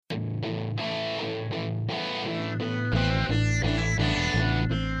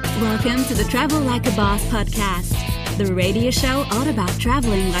Welcome to the Travel Like a Boss podcast, the radio show all about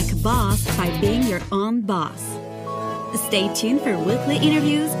traveling like a boss by being your own boss. Stay tuned for weekly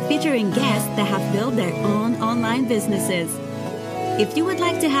interviews featuring guests that have built their own online businesses. If you would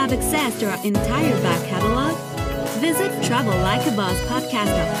like to have access to our entire back catalog, visit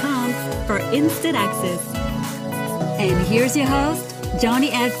travellikeabosspodcast.com for instant access. And here's your host, Johnny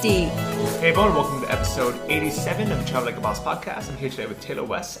FD. Hey everyone, welcome to episode 87 of the Travel Like a Boss podcast. I'm here today with Taylor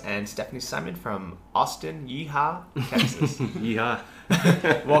West and Stephanie Simon from Austin, Yeehaw, Texas. Yeehaw.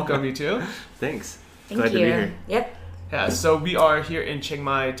 Welcome, you two. Thanks. Thank Glad you. to be here. Yep. Yeah, so we are here in Chiang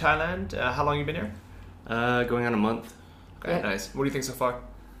Mai, Thailand. How long have you been here? Going on a month. Okay, Yep. nice. What do you think so far?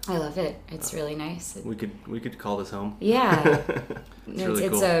 I love it. It's really nice. We could call this home. Yeah. Really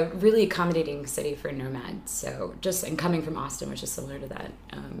it's cool. a really accommodating city for nomads. So and coming from Austin, which is similar to that,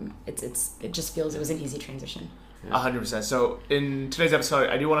 it just feels it was an easy transition. 100%. So in today's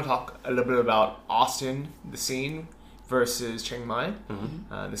episode, I do want to talk a little bit about Austin, the scene, versus Chiang Mai.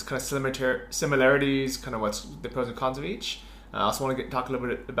 There's kind of similarities, kind of what's the pros and cons of each. I also want to talk a little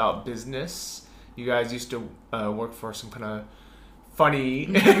bit about business. You guys used to work for some kind of funny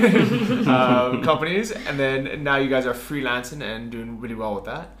companies, and then now you guys are freelancing and doing really well with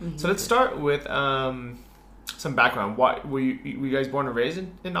that. So let's start with some background. Why were you guys born and raised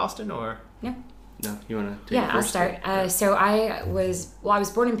in Austin, or? No. No, you want to take Yeah, it I'll first? start. So I was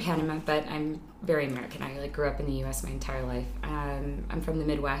born in Panama, but I'm very American. I grew up in the U.S. my entire life. I'm from the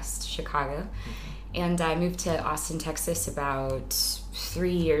Midwest, Chicago, and I moved to Austin, Texas about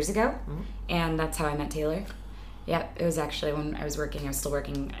 3 years ago, and that's how I met Taylor. Yep, it was actually when I was still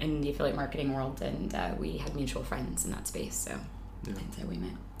working in the affiliate marketing world, and we had mutual friends in that space, so that's how we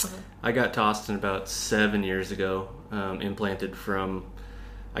met. I got to Austin about 7 years ago, implanted from,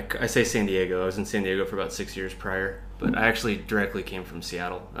 I say San Diego. I was in San Diego for about 6 years prior, but I actually directly came from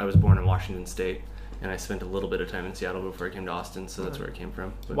Seattle. I was born in Washington State, and I spent a little bit of time in Seattle before I came to Austin, so that's where I came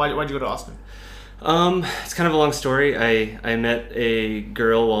from. But, Why'd you go to Austin? it's kind of a long story. I met a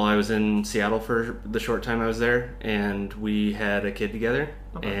girl while I was in Seattle for the short time I was there, and we had a kid together.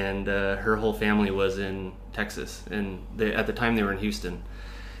 Okay. And her whole family was in Texas, and at the time they were in Houston.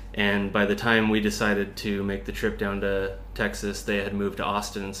 And by the time we decided to make the trip down to Texas, they had moved to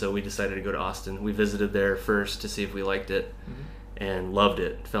Austin, so we decided to go to Austin. We visited there first to see if we liked it, and loved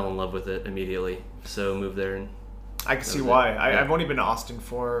it, fell in love with it immediately. So moved there, and I can see was why. it. I've only been to Austin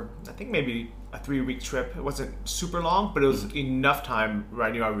for, I think, maybe a 3-week trip. It wasn't super long, but it was enough time where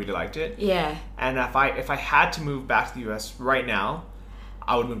I knew I really liked it. Yeah. And if I had to move back to the U.S. right now,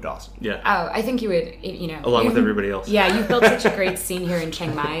 I would move to Austin. yeah, Oh, I think you would, along with everybody else. Yeah, you've built such a great scene here in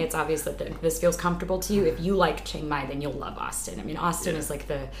Chiang Mai. It's obvious that this feels comfortable to you. If you like Chiang Mai, then you'll love Austin. I mean, Austin is like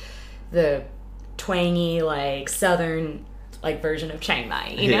the twangy, like southern, like version of Chiang Mai.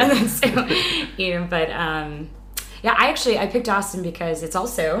 You know, but yeah, I picked Austin because it's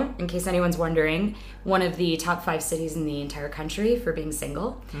also, in case anyone's wondering, one of the top 5 cities in the entire country for being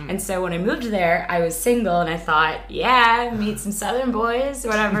single. And so when I moved there, I was single, and I thought, yeah, meet some Southern boys,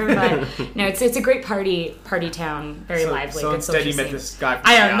 whatever. But no, it's a great party town, very lively. So good instead you social met scene. this guy from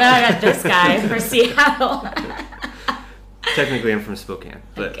I Seattle. don't know, I got this guy from Seattle. Technically, I'm from Spokane,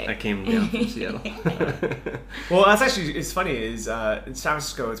 but Okay. I came down from Seattle. Well, that's actually, it's funny, is in San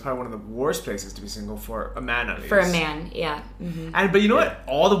Francisco, it's probably one of the worst places to be single for a man, at least. For a man, yeah. But you know what?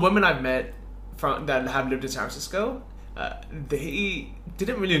 All the women I've met that have lived in San Francisco, they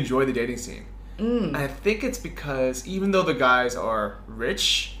didn't really enjoy the dating scene. And I think it's because even though the guys are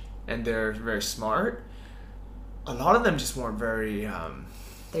rich and they're very smart, a lot of them just weren't very...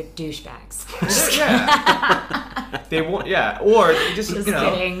 They're douchebags. yeah. They won't. Yeah, or they just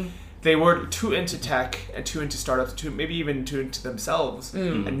Kidding. they were too into tech and too into startups, maybe even too into themselves,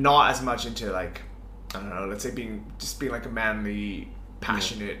 and not as much into, like, I don't know. Let's say being like a manly,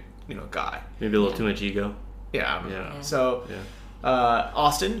 passionate, guy. Maybe a little too much ego. Yeah. I don't Yeah. know. So,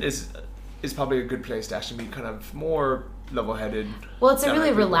 Austin is probably a good place to actually be kind of more level-headed. Well, it's a down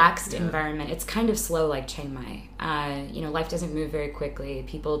really there people. relaxed Yeah. environment. It's kind of slow like Chiang Mai. Life doesn't move very quickly.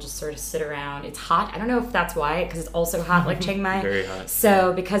 People just sort of sit around. It's hot. I don't know if that's why, because it's also hot like Chiang Mai. Very hot.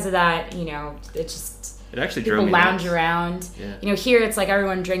 So because of that, it actually people drove me lounge nuts. around. Yeah. Here it's like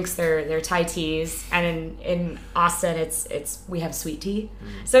everyone drinks their Thai teas, and in Austin we have sweet tea.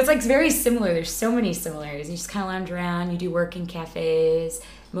 So it's like very similar. There's so many similarities. You just kind of lounge around. You do work in cafes.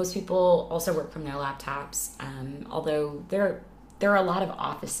 Most people also work from their laptops. Although there are a lot of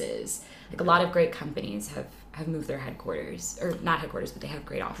offices. Like a lot of great companies have moved their headquarters, or not headquarters, but they have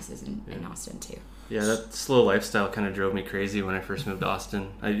great offices in Austin too. Yeah, that slow lifestyle kind of drove me crazy when I first moved to Austin.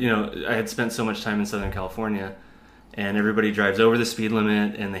 I had spent so much time in Southern California, and everybody drives over the speed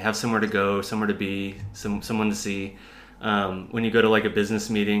limit, and they have somewhere to go, somewhere to be, someone to see. When you go to like a business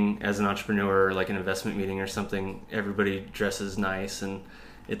meeting as an entrepreneur, or like an investment meeting or something, everybody dresses nice and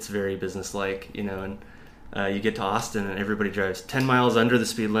it's very business-like, you know. And you get to Austin and everybody drives 10 miles under the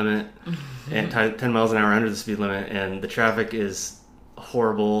speed limit, and 10 miles an hour under the speed limit, and the traffic is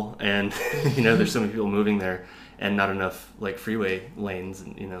horrible, and you know, there's so many people moving there, and not enough like freeway lanes,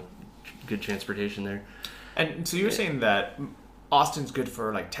 and you know, good transportation there. And so you were saying that Austin's good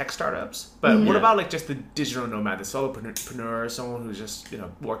for like tech startups, but what about like just the digital nomad, the solopreneur, someone who's just, you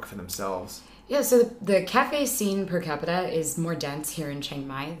know, working for themselves? Yeah, so the cafe scene per capita is more dense here in Chiang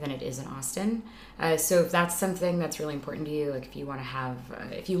Mai than it is in Austin. So if that's something that's really important to you, like if you want to have,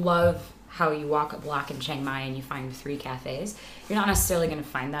 if you love how you walk a block in Chiang Mai and you find 3 cafes, you're not necessarily going to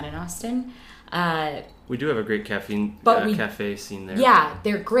find that in Austin. We do have a great cafe scene there. Yeah,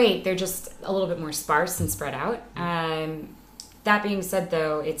 they're great. They're just a little bit more sparse and spread out. That being said,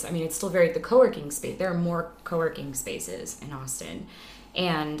 though, it's still the co-working space. There are more co-working spaces in Austin,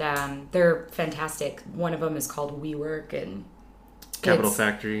 and they're fantastic. One of them is called WeWork, and Capital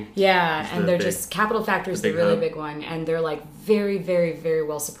Factory. Yeah, and they're just Capital Factory is the really big one, and they're like very, very, very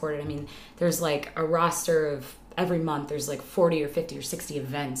well supported. I mean, there's like a roster of every month. There's like 40 or 50 or 60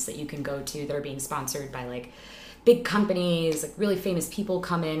 events that you can go to that are being sponsored by like big companies, like really famous people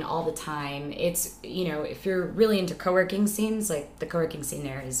come in all the time. It's, you know, if you're really into co-working scenes, like the co-working scene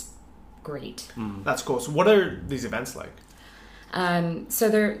there is great. That's cool. So what are these events like? So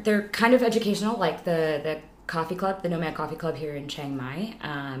they're kind of educational, like the coffee club, the Nomad Coffee Club here in Chiang Mai.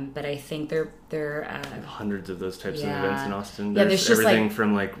 But I think they're hundreds of those types of events in Austin. Yeah, there's just everything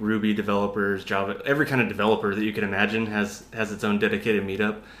from like Ruby developers, Java, every kind of developer that you can imagine has its own dedicated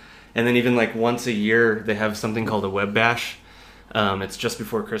meetup. And then even like once a year, they have something called a Web Bash. It's just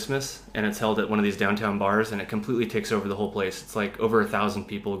before Christmas, and it's held at one of these downtown bars, and it completely takes over the whole place. It's like over 1,000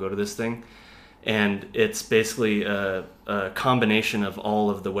 people go to this thing, and it's basically a combination of all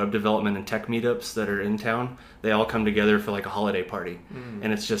of the web development and tech meetups that are in town. They all come together for like a holiday party,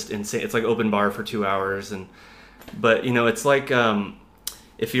 and it's just insane. It's like open bar for 2 hours, but you know, it's like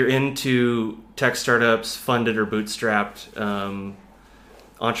if you're into tech startups, funded or bootstrapped.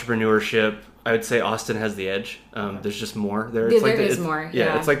 Entrepreneurship, I would say Austin has the edge. There's just more there. It's there is more.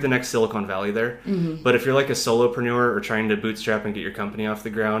 Yeah, it's like the next Silicon Valley there. But if you're like a solopreneur or trying to bootstrap and get your company off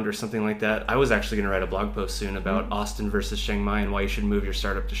the ground or something like that, I was actually going to write a blog post soon about Austin versus Chiang Mai and why you should move your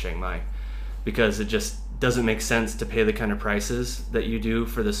startup to Chiang Mai, because it just doesn't make sense to pay the kind of prices that you do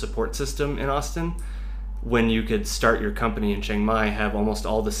for the support system in Austin when you could start your company in Chiang Mai, have almost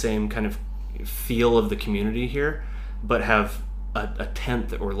all the same kind of feel of the community here, but have a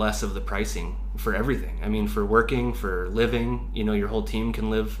tenth or less of the pricing for everything. I mean, for working, for living, you know, your whole team can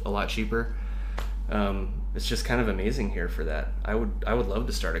live a lot cheaper. It's just kind of amazing here for that. I would love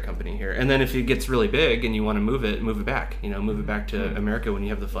to start a company here. And then if it gets really big and you want to move it back, you know, move it back to America when you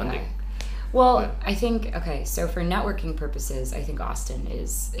have the funding. Yeah. Well, I think, okay, so for networking purposes, I think Austin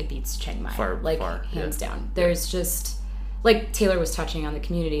it beats Chiang Mai. Far, hands down. There's just, like Taylor was touching on, the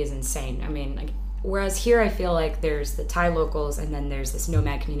community is insane. I mean, like, whereas here I feel like there's the Thai locals and then there's this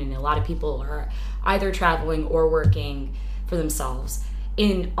nomad community. A lot of people are either traveling or working for themselves.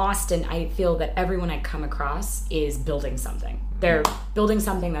 In Austin, I feel that everyone I come across is building something. They're building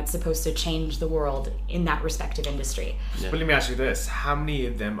something that's supposed to change the world in that respective industry. Yeah. But let me ask you this. How many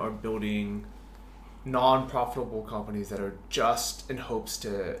of them are building non-profitable companies that are just in hopes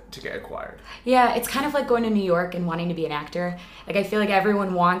to get acquired? Yeah, it's kind of like going to New York and wanting to be an actor. Like, I feel like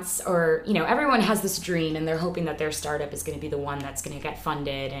everyone wants, or, you know, everyone has this dream and they're hoping that their startup is going to be the one that's going to get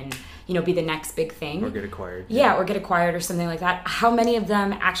funded and, you know, be the next big thing. Or get acquired. Yeah, or get acquired or something like that. How many of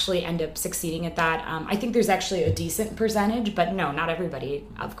them actually end up succeeding at that? I think there's actually a decent percentage, but no, not everybody,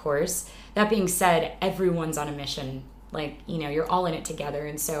 of course. That being said, everyone's on a mission. Like, you know, you're all in it together.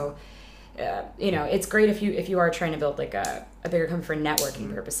 And so, you know, it's great if you are trying to build like a bigger company for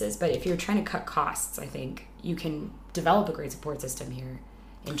networking purposes, but if you're trying to cut costs, I think you can develop a great support system here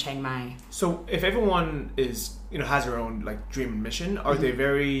in Chiang Mai. So if everyone is, you know, has their own like dream and mission, are they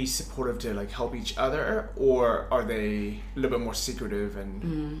very supportive to like help each other, or are they a little bit more secretive?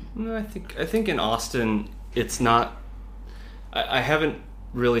 And No, I think in Austin it's not. I haven't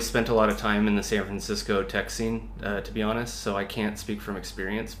really spent a lot of time in the San Francisco tech scene, to be honest, so I can't speak from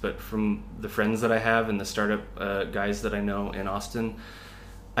experience, but from the friends that I have and the startup guys that I know in Austin,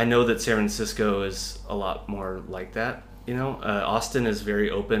 I know that San Francisco is a lot more like that. You know, Austin is very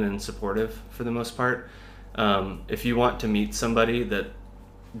open and supportive for the most part. If you want to meet somebody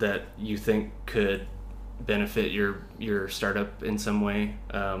that you think could benefit your startup in some way,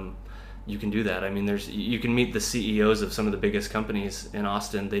 you can do that. I mean, you can meet the CEOs of some of the biggest companies in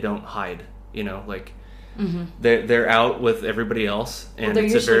Austin. They don't hide, like they're out with everybody else, and they're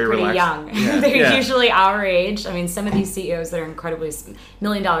it's usually a very pretty relaxed. young. They're usually our age. I mean, some of these CEOs that are incredibly $1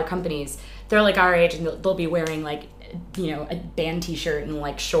 million companies, they're like our age, and they'll be wearing like, a band t-shirt and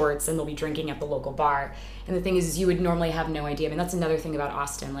like shorts, and they'll be drinking at the local bar. And the thing is you would normally have no idea. I mean, that's another thing about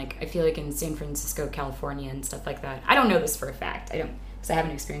Austin. Like, I feel like in San Francisco, California and stuff like that, I don't know this for a fact. I don't, because I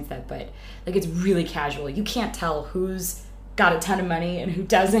haven't experienced that, but like, it's really casual. You can't tell who's got a ton of money and who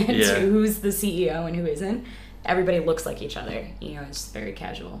doesn't, who's the CEO and who isn't. Everybody looks like each other. It's very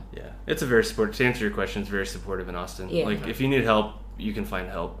casual. Yeah, it's a very supportive. To answer your question, it's very supportive in Austin. Yeah. Like, if you need help, you can find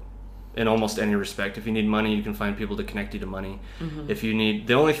help in almost any respect. If you need money, you can find people to connect you to money. If you need,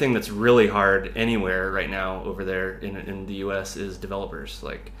 the only thing that's really hard anywhere right now over there in the U.S. is developers.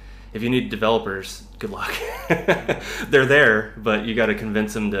 Like, if you need developers, good luck. They're there, but you got to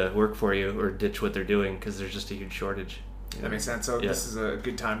convince them to work for you or ditch what they're doing because there's just a huge shortage. That makes sense. So this is a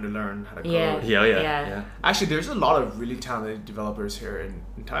good time to learn how to code. Yeah. Actually, there's a lot of really talented developers here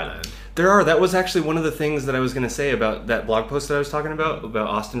in Thailand. There are. That was actually one of the things that I was going to say about that blog post that I was talking about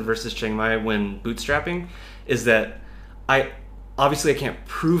Austin versus Chiang Mai when bootstrapping, is that I can't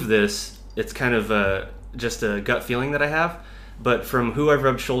prove this. It's kind of just a gut feeling that I have. But from who I've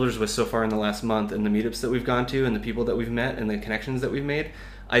rubbed shoulders with so far in the last month and the meetups that we've gone to and the people that we've met and the connections that we've made,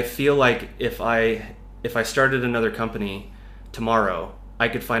 I feel like if I started another company tomorrow, I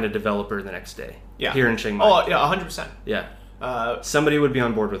could find a developer the next day. Yeah. Here in Chiang Mai. Oh, yeah, 100%. Yeah. Somebody would be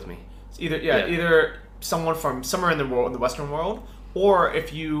on board with me. Either someone from somewhere in the world, in the Western world, or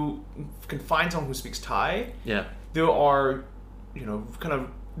if you can find someone who speaks Thai. Yeah. There are,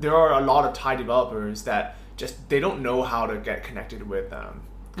 there are a lot of Thai developers that they don't know how to get connected with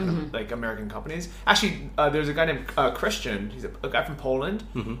like American companies. Actually, there's a guy named Christian. He's a guy from Poland.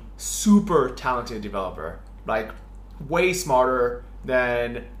 Super talented developer. Like, way smarter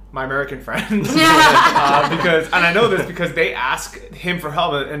than my American friends. And I know this because they ask him for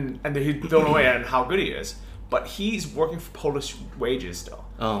help and they don't know how good he is. But he's working for Polish wages still.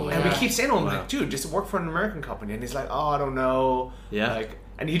 Oh, and we keep saying to him, like, dude, just work for an American company. And he's like, oh, I don't know. Yeah.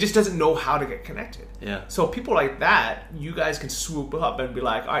 And he just doesn't know how to get connected. Yeah. So people like that, you guys can swoop up and be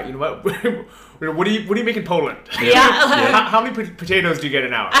like, all right, you know what? what do you make in Poland? Yeah. How many potatoes do you get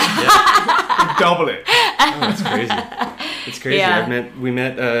an hour? Yeah. Double it. Oh, that's crazy. It's crazy. Yeah. We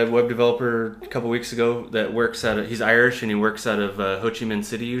met a web developer a couple weeks ago that works he's Irish and he works out of Ho Chi Minh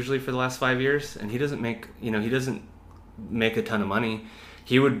City usually for the last 5 years, and he doesn't make a ton of money.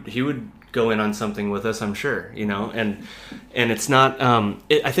 He would go in on something with us, I'm sure, and it's not,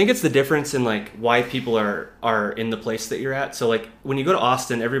 I think it's the difference in like why people are in the place that you're at. So like when you go to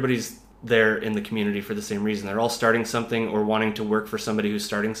Austin, everybody's there in the community for the same reason. They're all starting something or wanting to work for somebody who's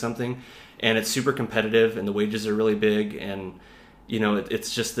starting something, and it's super competitive and the wages are really big, and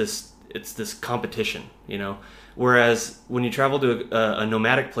it's just this competition, whereas when you travel to a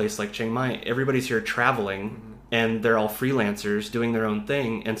nomadic place like Chiang Mai, everybody's here traveling and they're all freelancers doing their own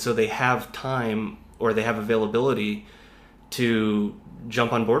thing, and so they have time or they have availability to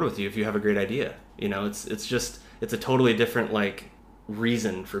jump on board with you if you have a great idea. It's a totally different like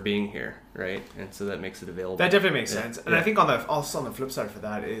reason for being here, right? And so that makes it available. That definitely makes sense. And I think also on the flip side for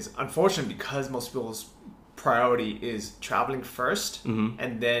that is, unfortunately, because most people's priority is traveling first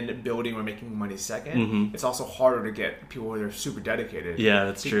and then building or making money second, it's also harder to get people that are super dedicated. Yeah,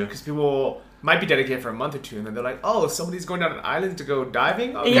 that's true. Because people might be dedicated for a month or two, and then they're like, oh, somebody's going down an island to go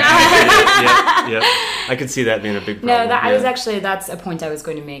diving? Okay. Yeah. I could see that being a big problem. No, that's a point I was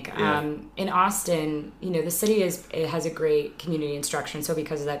going to make. Yeah. In Austin, the city has a great community instruction, so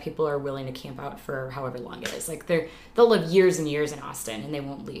because of that, people are willing to camp out for however long it is. Like, they'll live years and years in Austin, and they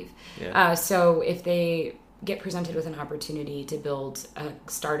won't leave. Yeah. So if they get presented with an opportunity to build a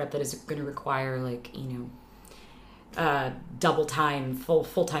startup that is going to require, like, double time,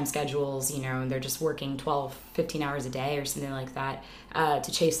 full-time schedules, and they're just working 12, 15 hours a day or something like that,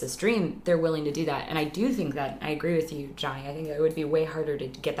 to chase this dream, they're willing to do that. And I do think that, I agree with you, Johnny, I think that it would be way harder to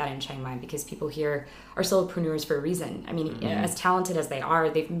get that in Chiang Mai because people here are solopreneurs for a reason. I mean, as talented as they are,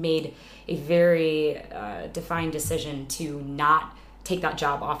 they've made a very defined decision to not take that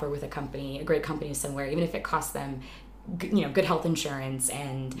job offer with a great company somewhere, even if it costs them good health insurance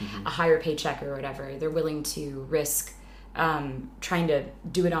and a higher paycheck or whatever. They're willing to risk trying to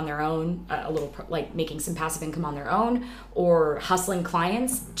do it on their own, like making some passive income on their own, or hustling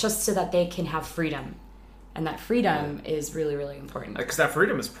clients just so that they can have freedom. And that freedom is really, really important. Because that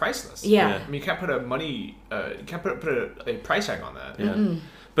freedom is priceless. Yeah. I mean, you can't put you can't put a price tag on that. Yeah.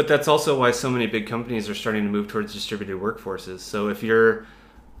 But that's also why so many big companies are starting to move towards distributed workforces. So if you're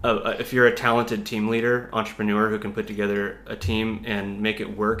if you're a talented team leader, entrepreneur who can put together a team and make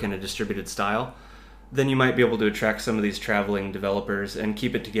it work in a distributed style, then you might be able to attract some of these traveling developers and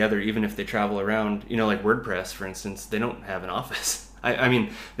keep it together even if they travel around. Like WordPress, for instance, they don't have an office. I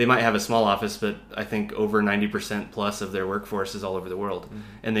mean, they might have a small office, but I think over 90% plus of their workforce is all over the world. Mm-hmm.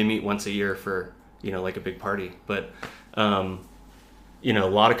 And they meet once a year for, like a big party. But, a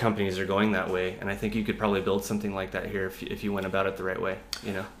lot of companies are going that way. And I think you could probably build something like that here if you went about it the right way,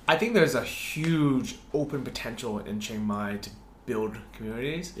 I think there's a huge open potential in Chiang Mai to build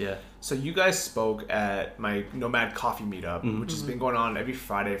communities. Yeah. So you guys spoke at my Nomad Coffee Meetup, which has been going on every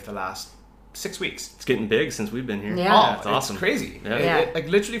Friday for the last 6 weeks. It's getting big since we've been here. Yeah. It's awesome. It's crazy. Yeah. Like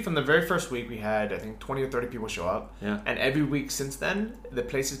literally from the very first week, we had, I think, 20 or 30 people show up. Yeah. And every week since then, the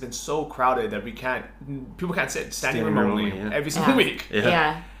place has been so crowded that people can't sit standing room only every single week.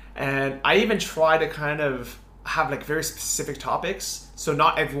 Yeah. And I even try to kind of have like very specific topics. So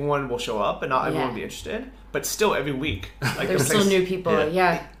not everyone will show up and not everyone will be interested. But still every week. Like there's still new people.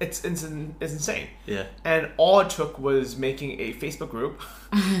 Yeah. It's insane. Yeah. And all it took was making a Facebook group,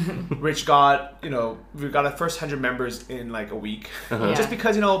 which got, we got our first 100 members in like a week. Just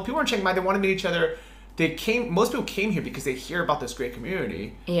because, people in Chiang Mai, they want to meet each other. Most people came here because they hear about this great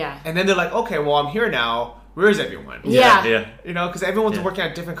community. Yeah. And then they're like, okay, well, I'm here now. Where is everyone? Yeah. Because everyone's working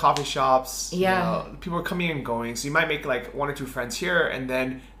at different coffee shops. Yeah. People are coming and going. So you might make like 1 or 2 friends here and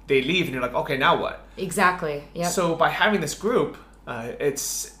then they leave and you're like, okay, now what? Exactly. Yeah. So by having this group, it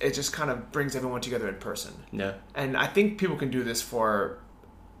just kind of brings everyone together in person. Yeah. And I think people can do this for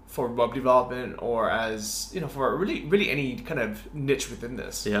web development or as, for really any kind of niche within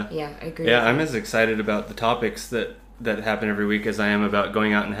this. Yeah. Yeah, I agree. Yeah, I'm as excited about the topics that happen every week as I am about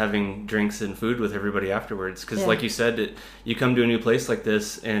going out and having drinks and food with everybody afterwards. Because like you said, you come to a new place like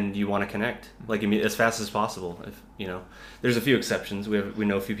this and you want to connect like as fast as possible. If there's a few exceptions. We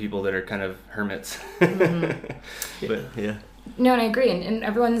know a few people that are kind of hermits. But yeah. No, and I agree. And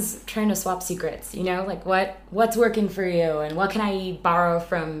everyone's trying to swap secrets, like what's working for you and what can I borrow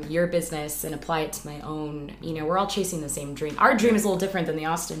from your business and apply it to my own. We're all chasing the same dream. Our dream is a little different than the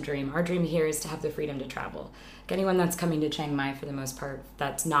Austin dream. Our dream here is to have the freedom to travel. Anyone that's coming to Chiang Mai for the most part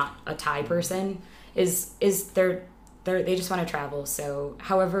that's not a Thai person they just want to travel. So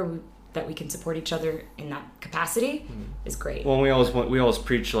however that we can support each other in that capacity is great. Well, we always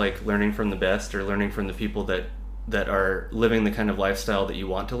preach like learning from the best or learning from the people that are living the kind of lifestyle that you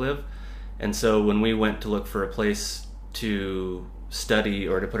want to live. And so when we went to look for a place to study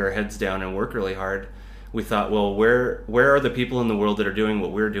or to put our heads down and work really hard, we thought, well, where are the people in the world that are doing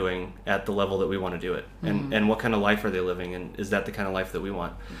what we're doing at the level that we want to do it? And what kind of life are they living? And is that the kind of life that we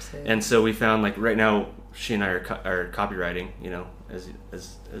want? Absolutely. And so we found, like, right now, she and I are copywriting, as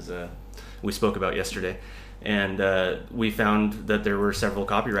we spoke about yesterday. And we found that there were several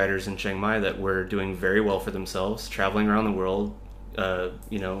copywriters in Chiang Mai that were doing very well for themselves, traveling around the world,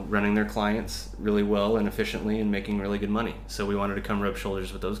 running their clients really well and efficiently and making really good money. So we wanted to come rub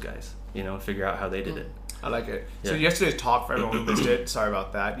shoulders with those guys, and figure out how they did it. I like it. Yeah. So yesterday's talk, for everyone who missed it, sorry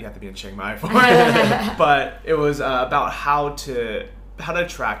about that. You have to be in Chiang Mai for it. But it was about how to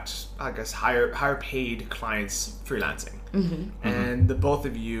attract, I guess, higher paid clients freelancing. And the both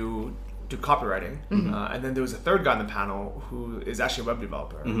of you do copywriting. And then there was a third guy on the panel who is actually a web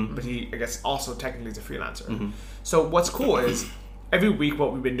developer, but he, I guess, also technically is a freelancer. So what's cool is every week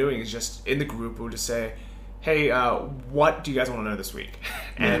what we've been doing is just in the group we'll just say, hey, what do you guys want to know this week?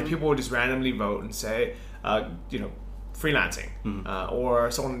 And people will just randomly vote and say, freelancing,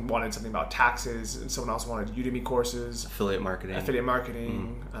 or someone wanted something about taxes, and someone else wanted Udemy courses, affiliate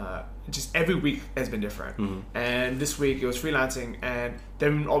marketing. Just every week has been different. And this week it was freelancing, and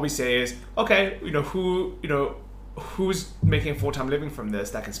then all we say is, okay, who's making a full-time living from this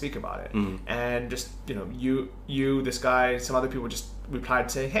that can speak about it? And just you, this guy, some other people just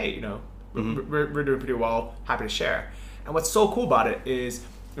replied saying, hey, we're doing pretty well, happy to share. And what's so cool about it is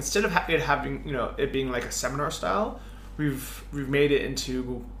instead of it being like a seminar style, we've made it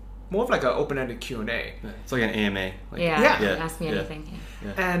into more of like an open-ended Q&A. It's like an AMA. Ask me anything.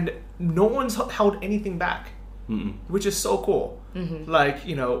 Yeah. And no one's held anything back, which is so cool. Like,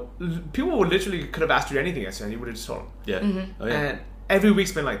 people would literally could have asked you anything yesterday and you would have just told them. Yeah. Oh, yeah. And every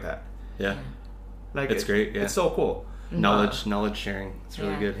week's been like that. Yeah. Like it's great. Yeah. It's so cool. Knowledge sharing. It's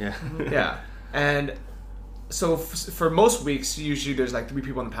really good. Yeah. Yeah. And so for most weeks, usually there's like 3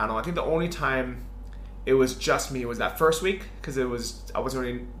 people on the panel. I think the only time it was just me was that first week because I wasn't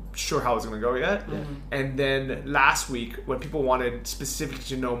really sure how it was going to go yet. And then last week when people wanted specifically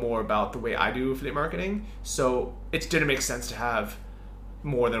to know more about the way I do affiliate marketing, so it didn't make sense to have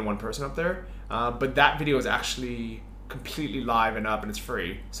more than one person up there. But that video is actually completely live and up, and it's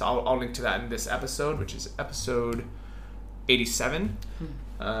free. So I'll link to that in this episode, which is episode 87.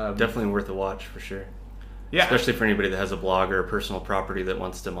 Definitely worth a watch for sure. Yeah, especially for anybody that has a blog or a personal property that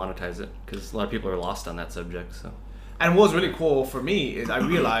wants to monetize it, because a lot of people are lost on that subject. So, and what was really cool for me is I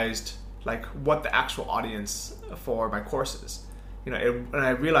realized like what the actual audience for my course is. You know, and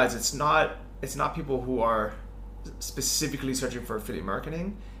I realized it's not people who are specifically searching for affiliate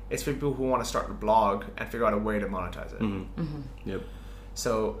marketing. It's for people who want to start a blog and figure out a way to monetize it. Yep.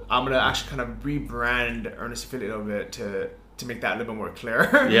 So I'm gonna actually kind of rebrand Earnest Affiliate a little bit to make that a little bit more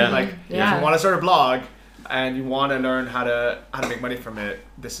clear. Yeah. Like if you want to start a blog and you want to learn how to make money from it,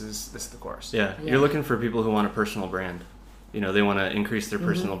 this is the course. Yeah. You're looking for people who want a personal brand. You know, they want to increase their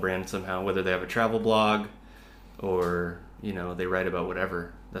personal brand somehow, whether they have a travel blog or, you know, they write about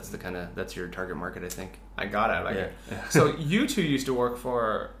whatever. That's your target market, I think. I got it. I like it. So you two used to work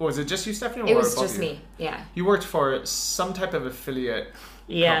for, was it just you, Stephanie? It or was both just of you? me, yeah. You worked for some type of affiliate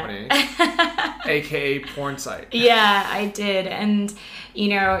company, aka porn site. Yeah, I did. And, you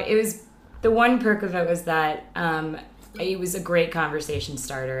know, it was, the one perk of it was that it was a great conversation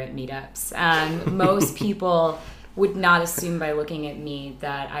starter at meetups. Most people would not assume by looking at me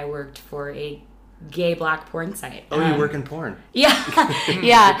that I worked for a gay black porn site. Oh, you work in porn? Yeah.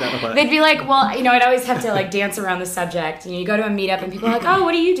 Yeah. They'd be like, well, you know, I'd always have to like dance around the subject. You know, you go to a meetup and people are like, oh,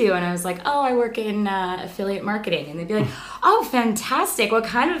 what do you do? And I was like, oh, I work in affiliate marketing. And they'd be like, oh, fantastic. What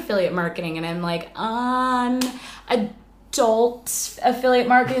kind of affiliate marketing? And I'm like, adult affiliate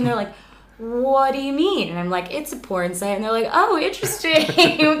marketing. They're like, what do you mean? And I'm like, it's a porn site. And they're like, oh, interesting.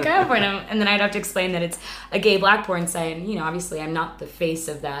 What kind of porn? And then I'd have to explain that it's a gay black porn site. And, you know, obviously I'm not the face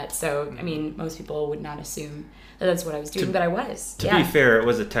of that. So, I mean, most people would not assume that that's what I was doing, but I was. To be fair, it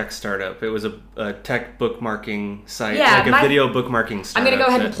was a tech startup. It was a tech bookmarking site, like a video bookmarking startup. I'm going to go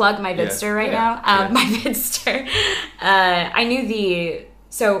ahead and plug my Vidster now. My Vidster. I knew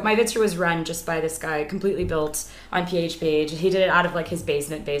So my Vidster was run just by this guy, completely built on PHP. He did it out of like his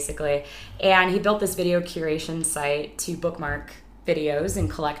basement, basically. And he built this video curation site to bookmark videos and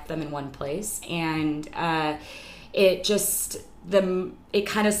collect them in one place. And it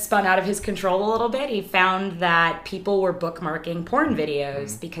kind of spun out of his control a little bit. He found that people were bookmarking porn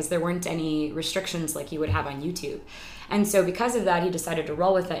videos because there weren't any restrictions like you would have on YouTube. And so because of that, he decided to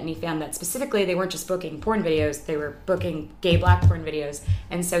roll with it, and he found that specifically they weren't just booking porn videos, they were booking gay black porn videos.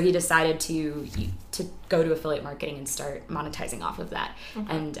 And so he decided to go to affiliate marketing and start monetizing off of that.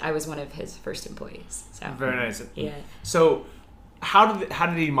 Okay. And I was one of his first employees. So very nice. Yeah. So how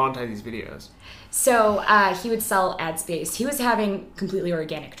did he monetize these videos? So he would sell ad space. He was having completely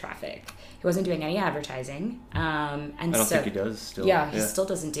organic traffic. He wasn't doing any advertising. I don't think he does still. Yeah, he still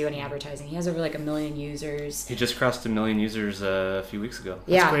doesn't do any advertising. He has over like 1 million users. He just crossed 1 million users a few weeks ago.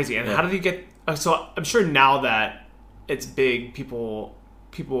 That's crazy. And how did he get... So I'm sure now that it's big, people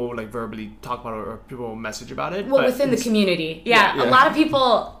like verbally talk about it or people message about it. Well, within the community. Yeah, a lot of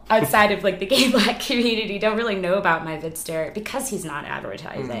people outside of like the gay black community don't really know about my Vidster because he's not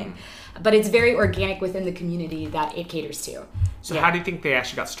advertising. But it's very organic within the community that it caters to. So how do you think they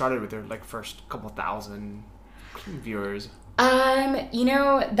actually got started with their like first couple thousand viewers? You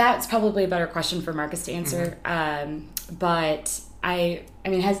know, that's probably a better question for Marcus to answer. But I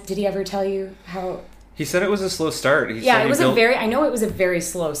mean, did he ever tell you how? He said it was a slow start. I know it was a very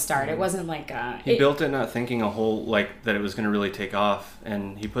slow start. It wasn't like he built it not thinking that it was going to really take off,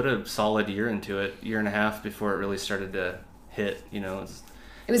 and he put a solid year into it, 1.5 years before it really started to hit. You know,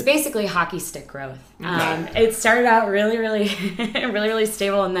 it was basically hockey stick growth. It started out really, really, really, really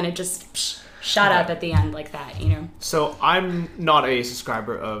stable, and then it just shot up at the end like that, you know. So I'm not a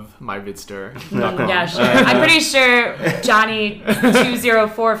subscriber of my Vidster. Yeah, sure. I'm pretty sure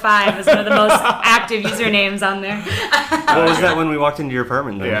Johnny2045 is one of the most active usernames on there. What was that when we walked into your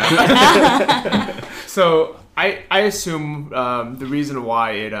apartment? Then? Yeah. So I assume the reason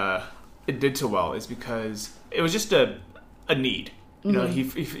why it did so well is because it was just a need. You know,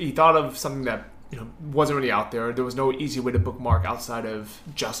 he thought of something that, you know, wasn't really out there. There was no easy way to bookmark outside of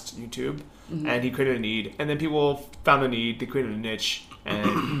just YouTube, and he created a need. And then people found a need, they created a niche,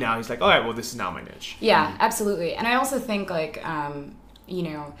 and now he's like, all right, well, this is now my niche. Yeah, absolutely. And I also think like, you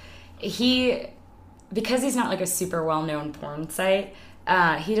know, because he's not like a super well-known porn site,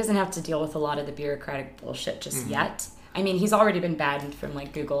 he doesn't have to deal with a lot of the bureaucratic bullshit just yet. I mean, he's already been banned from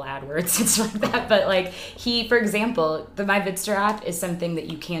like Google AdWords and stuff like that, but like for example, the My Vidster app is something that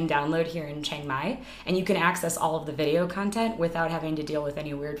you can download here in Chiang Mai, and you can access all of the video content without having to deal with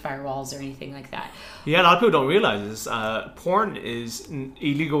any weird firewalls or anything like that. Yeah, a lot of people don't realize this. Porn is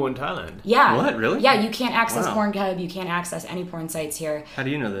illegal in Thailand. Yeah. What, really? Yeah, you can't access Pornhub, you can't access any porn sites here. How do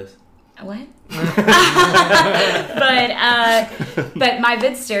you know this? What? But my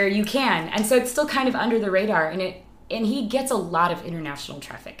Vidster, you can, and so it's still kind of under the radar, and he gets a lot of international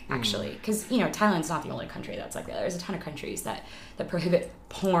traffic actually, because Thailand's not the only country that's like that. There's a ton of countries that prohibit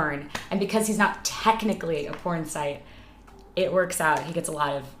porn, and because he's not technically a porn site, it works out. He gets a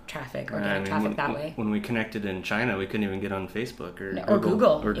lot of traffic, organic traffic that way. When we connected in China, we couldn't even get on Facebook or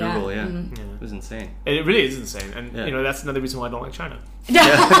Google. Yeah. Mm-hmm. It was insane. It really is insane, and that's another reason why I don't like China.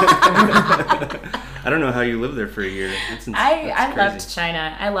 I don't know how you lived there for a year. I loved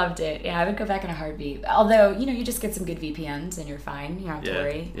China. I loved it. Yeah, I would go back in a heartbeat. Although, you just get some good VPNs and you're fine. You don't have to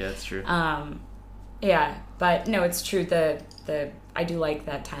worry. Yeah, it's true. Yeah, but no, it's true. I do like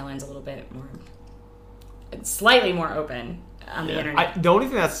that Thailand's a little bit more, slightly more open on the internet. The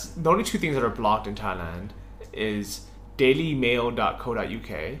only two things that are blocked in Thailand is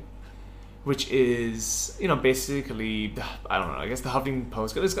dailymail.co.uk, which is basically, I don't know, I guess the Huffington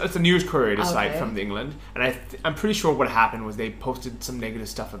Post. It's a news courier site from England, and I'm pretty sure what happened was they posted some negative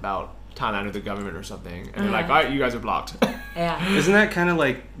stuff about Thailand or the government or something, and they're like, all right, you guys are blocked. Yeah. Isn't that kind of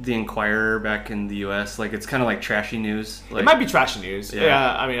like the Inquirer back in the U.S.? Like, it's kind of like trashy news. Like, it might be trashy news.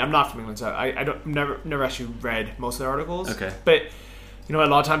 Yeah. I mean, I'm not from England, so I don't never actually read most of the articles. Okay. But a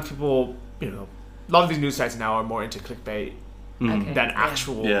lot of times people, a lot of these news sites now are more into clickbait than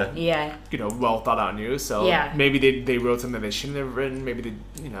actual, well thought out news. So maybe they wrote something they shouldn't have written. Maybe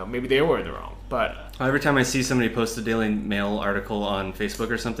they were in the wrong. But every time I see somebody post a Daily Mail article on Facebook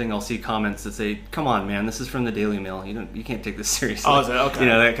or something, I'll see comments that say, "Come on, man, this is from the Daily Mail. You can't take this seriously." Oh, is it? Okay.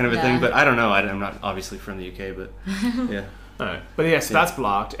 That kind of a thing. But I don't know. I'm not obviously from the UK, but yeah. All right. But so that's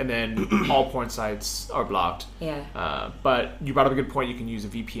blocked, and then all porn sites are blocked. Yeah. But you brought up a good point. You can use a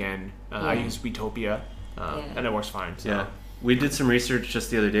VPN. I use Wetopia, and it works fine. So. Yeah. We did some research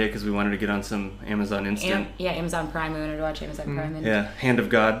just the other day because we wanted to get on some Amazon Instant. Amazon Prime. We wanted to watch Amazon Prime. Hand of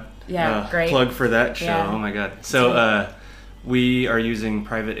God. Yeah, great. Plug for that show. Yeah. Oh my God. So we are using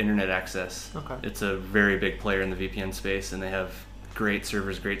private internet access. Okay. It's a very big player in the VPN space, and they have great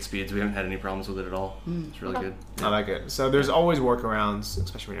servers, great speeds. We haven't had any problems with it at all. It's really good. I like it. So there's always workarounds,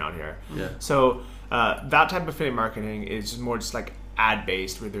 especially when you're out here. Yeah. So that type of affiliate marketing is more just like ad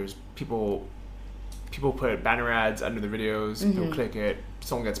based, where there's people put banner ads under the videos, people click it,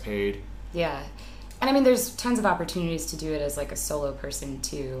 someone gets paid. Yeah. And I mean, there's tons of opportunities to do it as like a solo person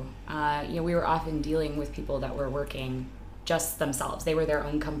too. We were often dealing with people that were working just themselves. They were their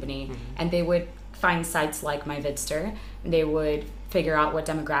own company, and they would find sites like MyVidster. They would figure out what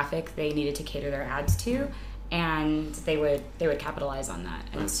demographic they needed to cater their ads to, and they would capitalize on that.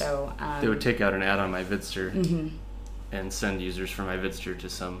 And so they would take out an ad on MyVidster and send users from MyVidster to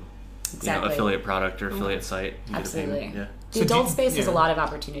some affiliate product or affiliate site. And Absolutely. Get a payment. The adult space is a lot of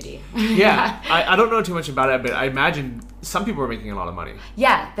opportunity. Yeah. I don't know too much about it, but I imagine some people are making a lot of money.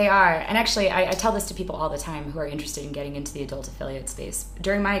 Yeah, they are. And actually, I tell this to people all the time who are interested in getting into the adult affiliate space.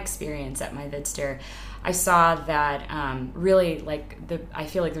 During my experience at MyVidster, I saw that really I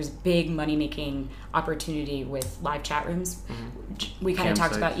feel like there's big money-making opportunity with live chat rooms. We kind of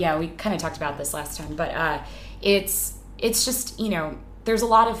talked about this last time, but it's just, there's a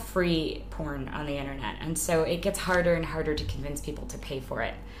lot of free porn on the internet, and so it gets harder and harder to convince people to pay for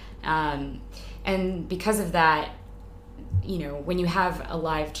it. And because of that, when you have a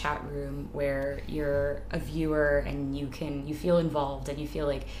live chat room where you're a viewer and you feel involved and you feel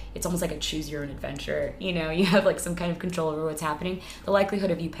like it's almost like a choose your own adventure, you have like some kind of control over what's happening, the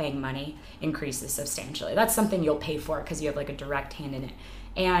likelihood of you paying money increases substantially. That's something you'll pay for because you have like a direct hand in it.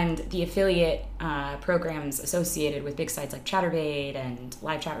 And the affiliate programs associated with big sites like Chaturbate and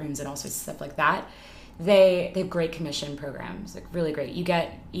live chat rooms and all sorts of stuff like that, they have great commission programs, like really great. You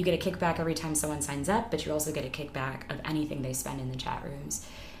get a kickback every time someone signs up, but you also get a kickback of anything they spend in the chat rooms.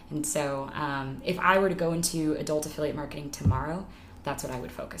 And so if I were to go into adult affiliate marketing tomorrow, that's what I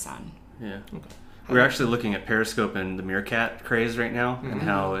would focus on. Yeah. Okay. We're actually looking at Periscope and the Meerkat craze right now, and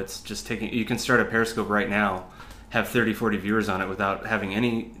how it's just you can start a Periscope right now, have 30, 40 viewers on it without having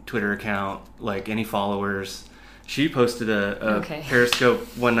any Twitter account, like any followers. She posted a Periscope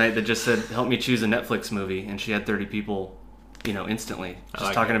one night that just said, "Help me choose a Netflix movie," and she had 30 people, instantly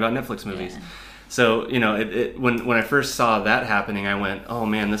just talking about Netflix movies. Yeah. So, when I first saw that happening, I went, "Oh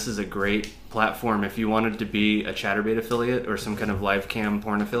man, this is a great platform if you wanted to be a Chaturbate affiliate or some kind of live cam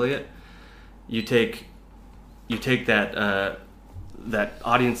porn affiliate. You take that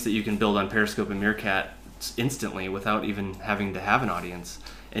audience that you can build on Periscope and Meerkat instantly without even having to have an audience,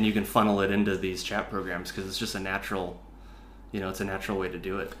 and you can funnel it into these chat programs because it's just a natural way to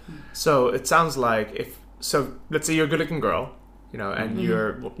do it." So it sounds like let's say you're a good looking girl and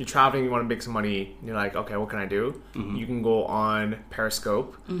you're traveling, you want to make some money, and you're like, okay, what can I do? You can go on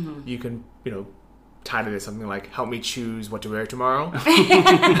Periscope. You can, title it something like, help me choose what to wear tomorrow.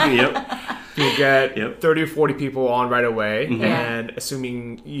 Yep. You'll get 30 or 40 people on right away, Mm-hmm. and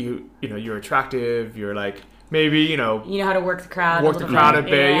assuming you're attractive, you're like, maybe, You know how to work the crowd. work the crowd a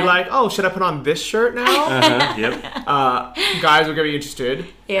bit. Yeah. You're like, oh, should I put on this shirt now? Yep. Guys will get me interested.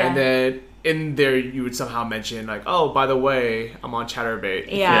 Yeah. And then in there, you would somehow mention like, oh, by the way, I'm on Chatterbait.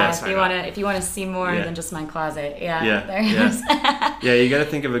 Yeah, Sign if you want to see more Yeah. than just my closet. Yeah. Yeah, There it yeah. is. Yeah, you got to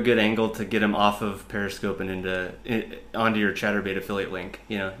think of a good angle to get them off of Periscope and onto your Chatterbait affiliate link.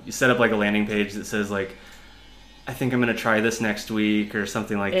 You set up like a landing page that says like, I think I'm going to try this next week or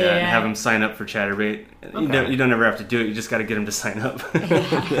something like that, and have them sign up for Chatterbait. Okay. You don't ever have to do it. You just got to get them to sign up.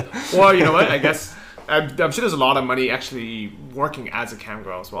 Well, you know what? I guess I'm sure there's a lot of money actually working as a cam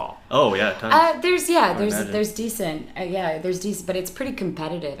girl as well. Oh yeah, tons. There's decent, but it's pretty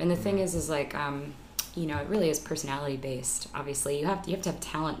competitive. And the thing is like, it really is personality based. Obviously, you have to have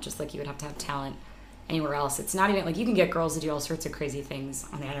talent, just like you would have to have talent anywhere else. It's not even like you can get girls to do all sorts of crazy things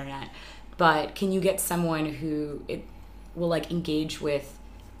on the internet, but can you get someone who will like engage with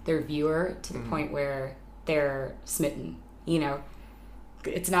their viewer to the point where they're smitten?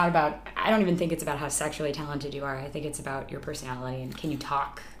 It's not about, I don't even think it's about how sexually talented you are. I think it's about your personality and can you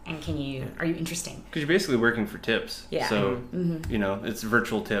talk and are you interesting? Because you're basically working for tips. Yeah. So, it's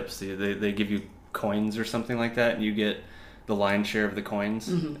virtual tips. They give you coins or something like that, and you get the lion's share of the coins,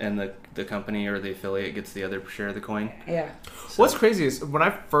 and the company or the affiliate gets the other share of the coin. Yeah. What's crazy is when I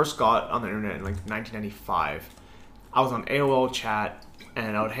first got on the internet in like 1995, I was on AOL chat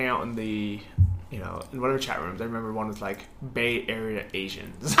and I would hang out in the, in whatever chat rooms. I remember one was like Bay Area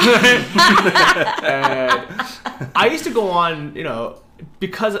Asians. And I used to go on,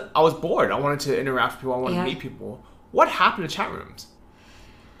 because I was bored. I wanted to interact with people. I wanted to meet people. What happened to chat rooms?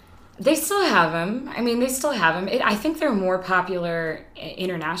 They still have them. I mean, they still have them. I think they're more popular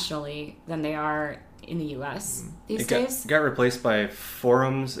internationally than they are in the U.S. these days. Got replaced by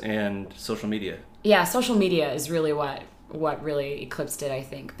forums and social media. Yeah, social media is really what really eclipsed it, I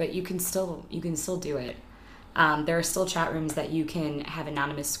think. But you can still do it. There are still chat rooms that you can have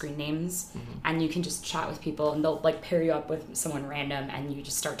anonymous screen names, and you can just chat with people, and they'll like pair you up with someone random, and you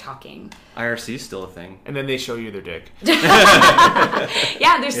just start talking. IRC is still a thing. And then they show you their dick.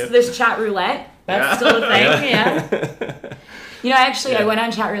 Yeah, there's chat roulette. That's still a thing. Yeah. I went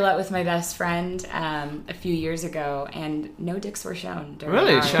on chat roulette with my best friend a few years ago, and no dicks were shown during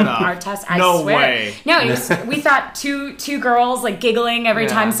our test. I no swear. way. No, we thought two girls like giggling every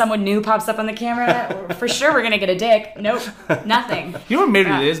time someone new pops up on the camera. For sure, we're gonna get a dick. Nope, nothing. You know what maybe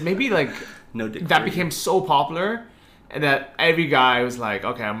it is? Maybe like No dick. that became so popular, and that every guy was like,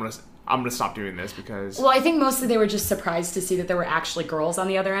 okay, I'm gonna stop doing this because. Well, I think mostly they were just surprised to see that there were actually girls on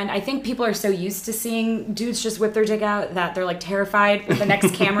the other end. I think people are so used to seeing dudes just whip their dick out that they're like terrified what the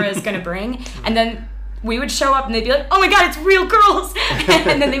next camera is going to bring. And then we would show up and they'd be like, oh my God, it's real girls.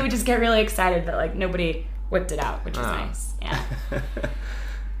 And then they would just get really excited that like nobody whipped it out, which was nice. Yeah.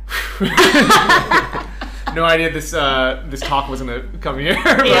 No idea this talk was gonna come here.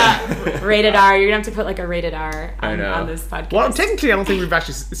 Yeah, rated R. You're gonna have to put like a rated R on this podcast. Well, technically, I don't think we've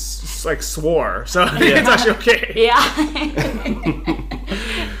actually like swore, so I think it's actually okay. Yeah.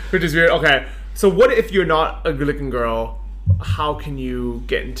 Which is weird. Okay, so what if you're not a good-looking girl? How can you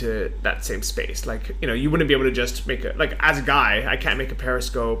get into that same space? Like, you wouldn't be able to just make as a guy, I can't make a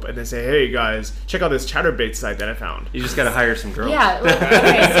Periscope and then say, hey guys, check out this Chatterbait site that I found. You just got to hire some girls. Yeah.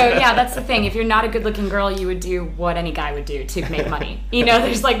 Okay. So yeah, that's the thing. If you're not a good-looking girl, you would do what any guy would do to make money.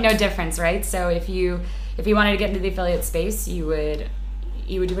 There's like no difference, right? So if you wanted to get into the affiliate space, you would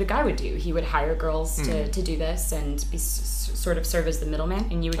do what a guy would do. He would hire girls to do this and be sort of serve as the middleman,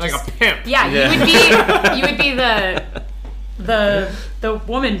 and you would like just a pimp. Yeah. You would be the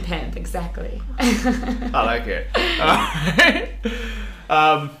woman pimp, exactly. I like it.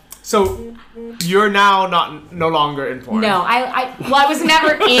 So you're now no longer in porn. No, I was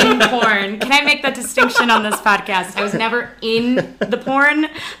never in porn. Can I make that distinction on this podcast? I was never in the porn.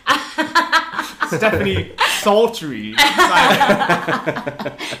 Stephanie Sultry.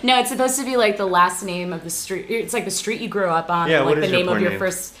 No, it's supposed to be like the last name of the street. It's like the street you grew up on. Yeah, or like what is the your name of porn your name?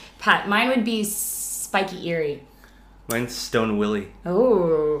 first pet. Mine would be Spiky Erie. Mine's Stone Willie.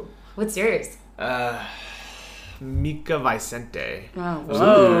 Oh, what's yours? Mika Vicente. Oh,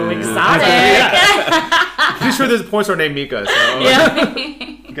 whoa, exotic. Pretty sure there's a porn star named Mika. So. Yeah.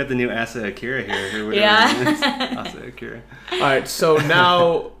 You got the new Asa Akira here. Or whatever Yeah. it is. Asa Akira. All right. So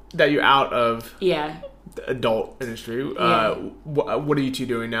now that you're out of Yeah. the adult industry, what are you two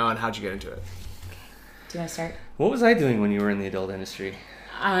doing now, and how'd you get into it? Do you want to start? What was I doing when you were in the adult industry?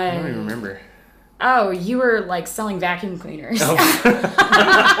 I don't even remember. Oh, you were like selling vacuum cleaners. Oh.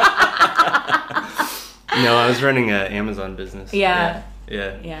 No, I was running an Amazon business. Yeah.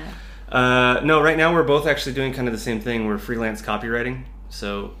 No, right now we're both actually doing kind of the same thing. We're freelance copywriting.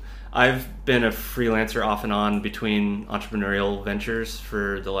 So I've been a freelancer off and on between entrepreneurial ventures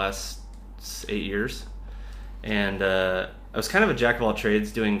for the last 8 years. And I was kind of a jack of all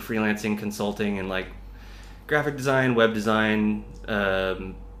trades, doing freelancing, consulting, and like graphic design, web design,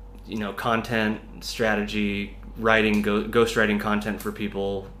 content strategy, writing, ghostwriting content for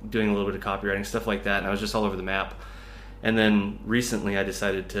people, doing a little bit of copywriting, stuff like that. And I was just all over the map. And then recently I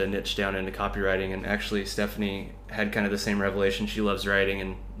decided to niche down into copywriting, and actually Stephanie had kind of the same revelation. She loves writing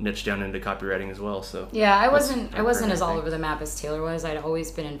and niched down into copywriting as well. So yeah, I wasn't as all over the map as Taylor was. I'd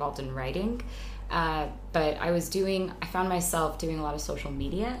always been involved in writing. But I found myself doing a lot of social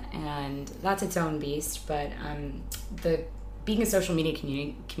media, and that's its own beast. But being a social media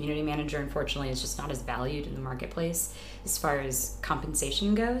community manager, unfortunately, is just not as valued in the marketplace as far as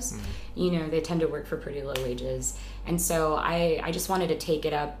compensation goes. Mm-hmm. They tend to work for pretty low wages. And so I just wanted to take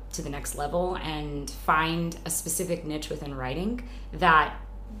it up to the next level and find a specific niche within writing that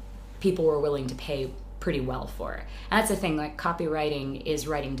people were willing to pay pretty well for. And that's the thing, like copywriting is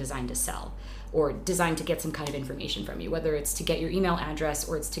writing designed to sell, or designed to get some kind of information from you, whether it's to get your email address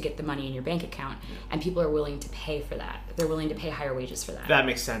or it's to get the money in your bank account. And people are willing to pay for that. They're willing to pay higher wages for that. That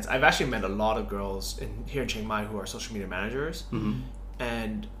makes sense. I've actually met a lot of girls here in Chiang Mai who are social media managers. Mm-hmm.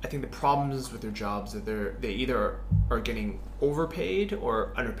 And I think the problems with their jobs is that they either are getting overpaid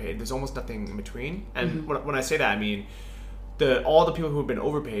or underpaid. There's almost nothing in between. And mm-hmm. when I say that, I mean all the people who have been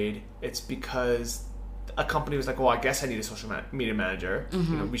overpaid, it's because a company was like, well, I guess I need a social media manager.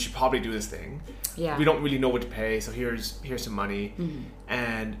 Mm-hmm. We should probably do this thing. Yeah. We don't really know what to pay, so here's some money. Mm-hmm.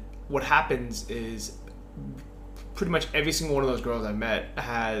 And what happens is pretty much every single one of those girls I met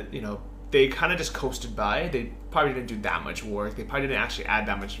had, they kind of just coasted by. They probably didn't do that much work. They probably didn't actually add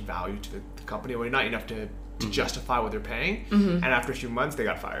that much value to the company, or not enough to mm-hmm. justify what they're paying. Mm-hmm. And after a few months, they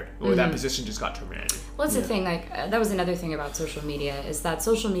got fired, or mm-hmm. that position just got terminated. Well, that's the thing. That was another thing about social media, is that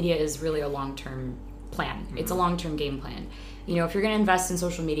social media is really a long-term plan. Mm-hmm. It's a long-term game plan. If you're going to invest in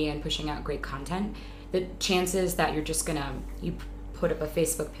social media and pushing out great content, the chances that you're just you put up a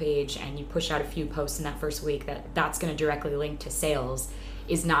Facebook page and you push out a few posts in that first week that's going to directly link to sales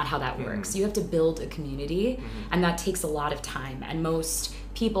is not how that works. Mm-hmm. You have to build a community, mm-hmm. and that takes a lot of time. And most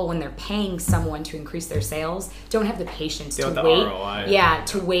people, when they're paying someone to increase their sales, don't have the patience to wait. ROI.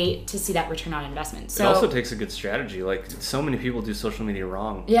 To wait to see that return on investment. So it also takes a good strategy. Like, so many people do social media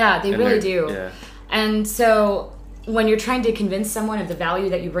wrong. Yeah, they really do. Yeah. And so when you're trying to convince someone of the value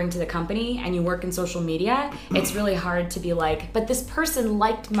that you bring to the company and you work in social media, it's really hard to be like, but this person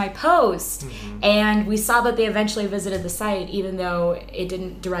liked my post, mm-hmm. and we saw that they eventually visited the site even though it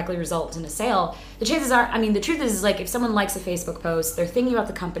didn't directly result in a sale. The chances are, the truth is like, if someone likes a Facebook post, they're thinking about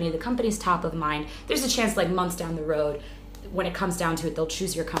the company's top of mind. There's a chance like months down the road, when it comes down to it, they'll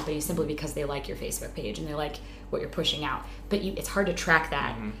choose your company simply because they like your Facebook page and they like what you're pushing out. But it's hard to track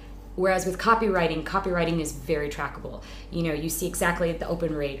that. Mm-hmm. Whereas with copywriting is very trackable. You see exactly the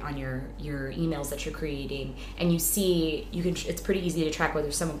open rate on your emails that you're creating, and it's pretty easy to track whether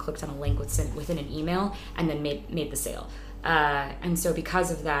someone clicked on a link within an email and then made the sale. And so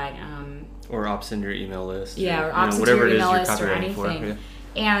because of that, or opts in your email list. Yeah, or opts into your email list or anything.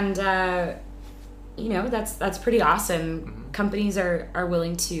 And that's pretty awesome. Mm-hmm. Companies are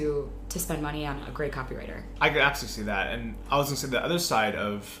willing to spend money on a great copywriter. I could absolutely see that. And I was going to say the other side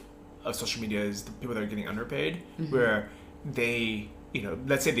of social media is the people that are getting underpaid, mm-hmm. where they,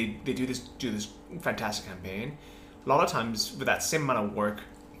 let's say they do this fantastic campaign. A lot of times with that same amount of work,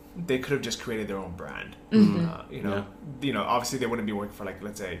 they could have just created their own brand. Mm-hmm. Obviously they wouldn't be working for, like,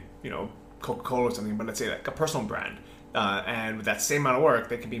 let's say, Coca-Cola or something, but let's say like a personal brand. And with that same amount of work,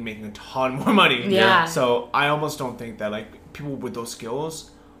 they could be making a ton more money. Yeah. So I almost don't think that like people with those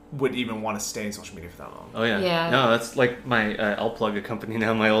skills would even want to stay in social media for that long. Oh yeah. Yeah. No, that's like my I'll plug a company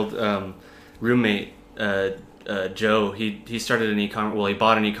now. My old roommate Joe, he started an e-commerce. Well, he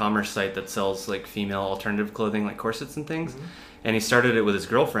bought an e-commerce site that sells like female alternative clothing, like corsets and things. Mm-hmm. And he started it with his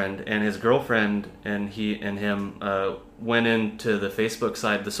girlfriend, and his girlfriend and him went into the Facebook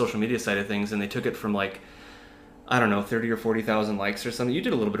side, the social media side of things, and they took it from like, I don't know, 30 or 40,000 likes or something. You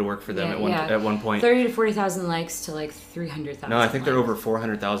did a little bit of work for them at one point. 30 to 40,000 likes to like 300,000. No, I think they're over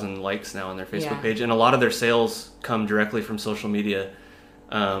 400,000 likes now on their Facebook page, and a lot of their sales come directly from social media.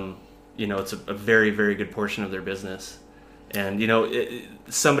 It's a very, very good portion of their business. And,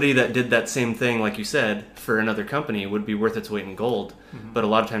 somebody that did that same thing, like you said, for another company would be worth its weight in gold. Mm-hmm. But a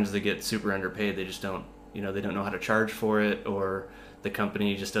lot of times they get super underpaid. They just don't you know, they don't know how to charge for it, or the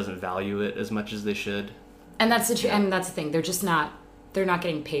company just doesn't value it as much as they should. And that's the thing. They're not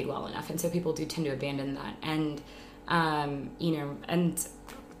getting paid well enough, and so people do tend to abandon that. And you know, and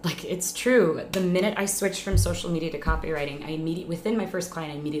like, it's true. The minute I switched from social media to copywriting, within my first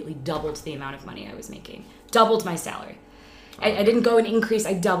client, I immediately doubled the amount of money I was making, doubled my salary. I didn't go and increase,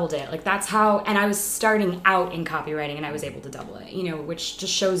 I doubled it. Like, that's how, and I was starting out in copywriting and I was able to double it, you know, which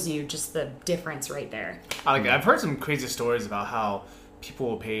just shows you just the difference right there. I've heard some crazy stories about how people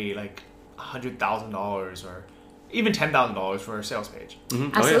will pay like $100,000 or even $10,000 for a sales page.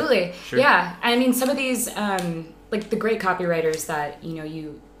 Mm-hmm. Absolutely. Oh, yeah. Sure. Yeah. I mean, some of these, like the great copywriters that, you know,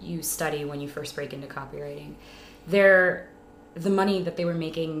 you study when you first break into copywriting, the money that they were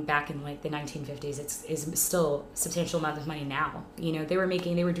making back in like the 1950s is still a substantial amount of money now. You know, they were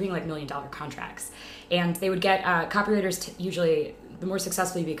doing like $1 million contracts, and they would get copywriters usually, the more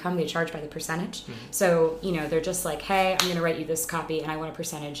successful you become, they charge by the percentage. Mm-hmm. So, you know, they're just like, hey, I'm going to write you this copy and I want a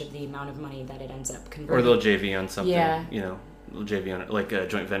percentage of the amount of money that it ends up converting. Or they'll JV on something, yeah. You know, they'll JV on like a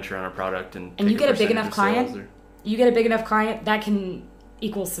joint venture on a product, and you get a big enough client, that can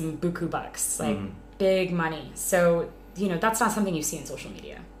equal some buku bucks, like big money. So, you know, that's not something you see in social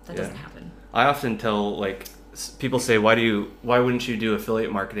media. That doesn't happen. I often tell, like, people say, why wouldn't you do affiliate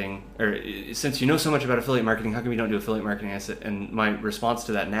marketing? Or since you know so much about affiliate marketing, how come you don't do affiliate marketing? And my response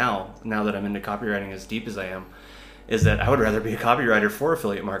to that now that I'm into copywriting as deep as I am, is that I would rather be a copywriter for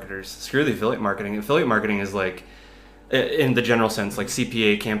affiliate marketers. Screw the affiliate marketing. Affiliate marketing is like, in the general sense, like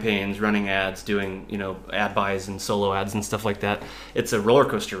CPA campaigns, running ads, doing, you know, ad buys and solo ads and stuff like that. It's a roller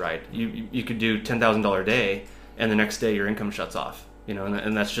coaster ride. You could do $10,000 a day, and the next day your income shuts off, you know,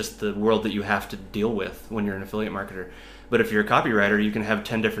 and that's just the world that you have to deal with when you're an affiliate marketer. But if you're a copywriter, you can have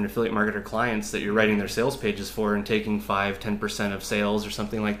 10 different affiliate marketer clients that you're writing their sales pages for and taking 5-10% of sales or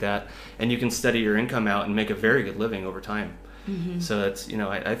something like that, and you can steady your income out and make a very good living over time. Mm-hmm. So that's, you know,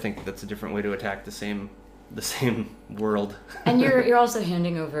 I think that's a different way to attack the same world. And you're also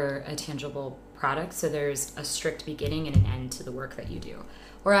handing over a tangible product, so there's a strict beginning and an end to the work that you do.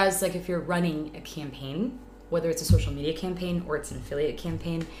 Whereas, like, if you're running a campaign, whether it's a social media campaign or it's an affiliate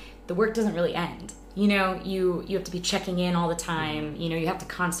campaign, the work doesn't really end. You know, you have to be checking in all the time. You know, you have to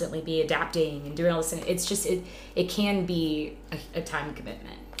constantly be adapting and doing all this. It's just, it can be a time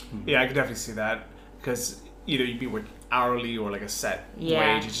commitment. Yeah, I could definitely see that, because, you know, you'd be working hourly or like a set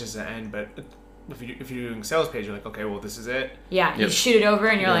wage, it's just an end. But if you're doing a sales page, you're like, okay, well, this is it. Yeah, yep. You shoot it over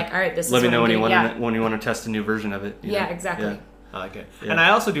and you're like, all right, this is Let me know when you want to test a new version of it. Yeah, exactly. Yeah. I like it. Yeah. And I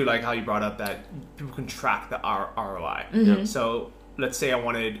also do like how you brought up that people can track the ROI. Mm-hmm. So let's say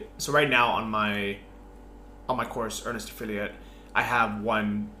right now on my course, Earnest Affiliate, I have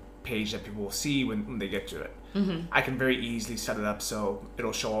one page that people will see when they get to it. Mm-hmm. I can very easily set it up so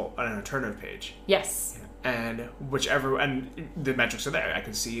it'll show an alternative page. Yes. And the metrics are there. I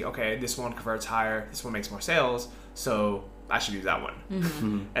can see, okay, this one converts higher, this one makes more sales, so I should use that one.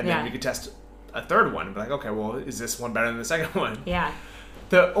 Mm-hmm. And then we could test a third one and be like, okay, well, is this one better than the second one? Yeah.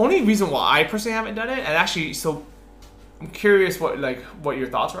 The only reason why I personally haven't done it, and actually, so I'm curious what your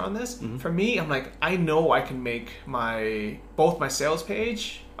thoughts are on this. Mm-hmm. For me, I'm like, I know I can make both my sales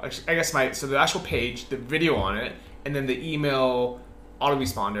page, I guess so the actual page, the video on it, and then the email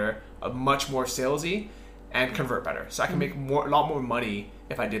autoresponder much more salesy and convert better. So I can make a lot more money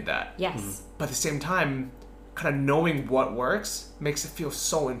if I did that. Yes. Mm-hmm. But at the same time, kind of knowing what works makes it feel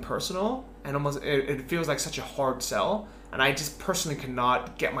so impersonal, and almost it feels like such a hard sell, and I just personally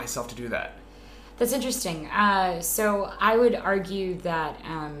cannot get myself to do that. That's interesting. So I would argue that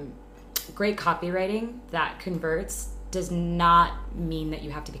great copywriting that converts does not mean that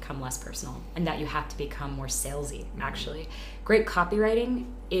you have to become less personal and that you have to become more salesy. Mm-hmm. Actually, great copywriting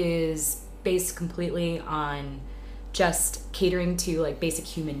is based completely on just catering to like basic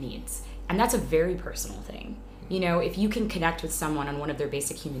human needs, and that's a very personal thing. You know, if you can connect with someone on one of their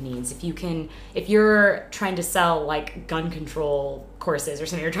basic human needs, if you're trying to sell like gun control courses or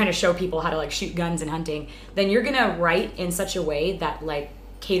something, you're trying to show people how to like shoot guns and hunting, then you're gonna write in such a way that like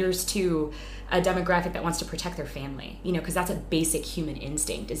caters to a demographic that wants to protect their family, you know, because that's a basic human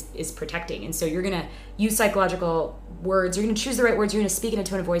instinct is protecting. And so you're gonna use psychological words, you're gonna choose the right words, you're gonna speak in a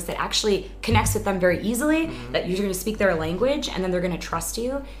tone of voice that actually connects with them very easily, that you're gonna speak their language, and then they're gonna trust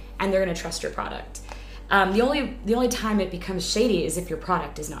you and they're gonna trust your product. The only time it becomes shady is if your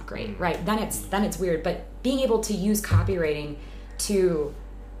product is not great, right? Then it's weird. But being able to use copywriting to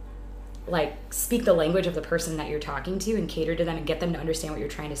like speak the language of the person that you're talking to and cater to them and get them to understand what you're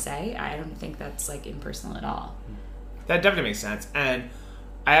trying to say, I don't think that's like impersonal at all. That definitely makes sense. And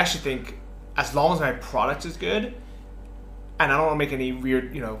I actually think as long as my product is good, and I don't want to make any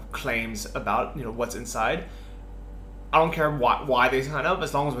weird, claims about, what's inside. I don't care why they sign up,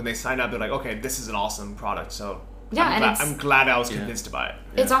 as long as when they sign up, they're like, okay, this is an awesome product. So yeah, I'm glad I was convinced to buy it.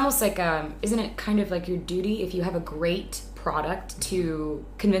 It's almost like, isn't it kind of like your duty if you have a great product to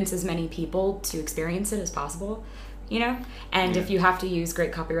convince as many people to experience it as possible? And if you have to use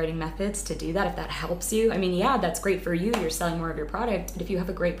great copywriting methods to do that, if that helps you, I mean, yeah, that's great for you. You're selling more of your product. But if you have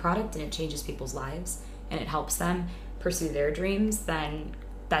a great product and it changes people's lives and it helps them pursue their dreams, then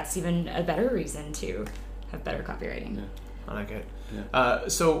that's even a better reason to have better copywriting. Yeah. I like it. Yeah.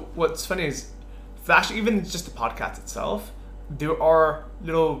 So what's funny is, Flash, even just the podcast itself, there are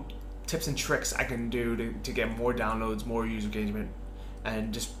little tips and tricks I can do to get more downloads, more user engagement,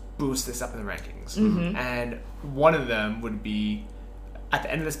 and just boost this up in the rankings. Mm-hmm. And one of them would be, at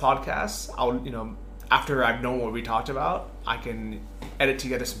the end of this podcast, I'll, after I've known what we talked about, I can edit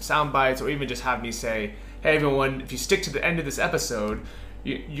together some sound bites, or even just have me say, hey everyone, if you stick to the end of this episode,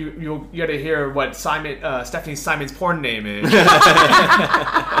 you'll get to hear what Stephanie Simon's porn name is.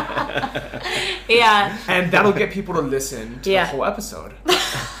 Yeah. And that'll get people to listen to the whole episode.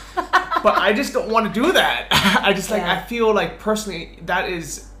 But I just don't want to do that. I feel like personally that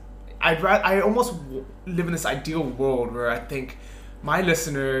is, I almost live in this ideal world where I think my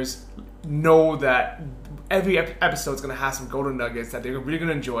listeners know that every episode is going to have some golden nuggets, that they're really going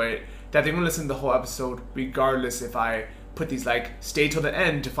to enjoy it, that they're going to listen to the whole episode regardless if I put these stay till the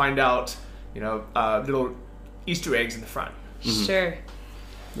end to find out, little Easter eggs in the front. Mm-hmm. Sure.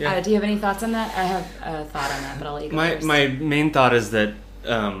 Yeah. Do you have any thoughts on that? I have a thought on that, but I'll let you go first. My main thought is that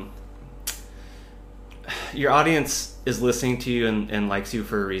your audience is listening to you and likes you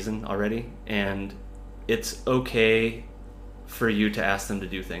for a reason already, and it's okay for you to ask them to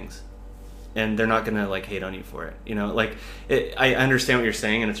do things, and they're not gonna hate on you for it. I understand what you're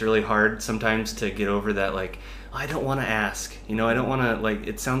saying, and it's really hard sometimes to get over that. I don't want to ask. I don't want to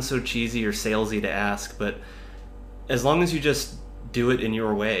it sounds so cheesy or salesy to ask, but as long as you just do it in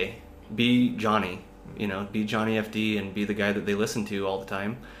your way, be Johnny, be Johnny FD, and be the guy that they listen to all the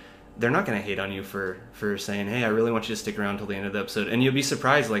time. They're not going to hate on you for saying, hey, I really want you to stick around till the end of the episode. And you'll be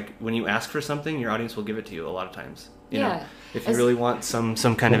surprised, when you ask for something, your audience will give it to you a lot of times. You know, if you really want some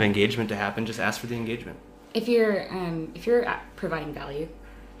kind of engagement to happen, just ask for the engagement. If you're providing value,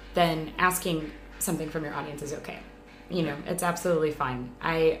 then asking something from your audience is okay. It's absolutely fine.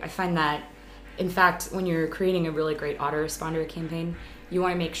 I find that, in fact, when you're creating a really great autoresponder campaign, you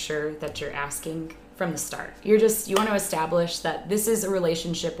want to make sure that you're asking from the start. You want to establish that this is a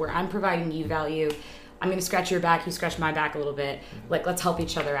relationship where I'm providing you value. I'm going to scratch your back, you scratch my back a little bit. Let's help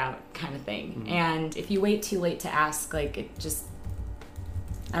each other out, kind of thing. Mm-hmm. And if you wait too late to ask, it just,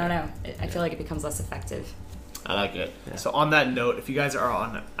 I don't know. I feel like it becomes less effective. I like it. Yeah. So on that note, if you guys are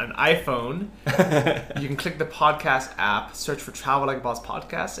on an iPhone, you can click the podcast app, search for Travel Like a Boss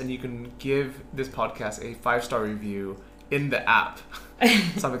Podcast, and you can give this podcast a 5-star review in the app.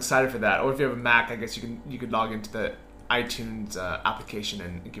 So I'm excited for that. Or if you have a Mac, I guess you could log into the iTunes application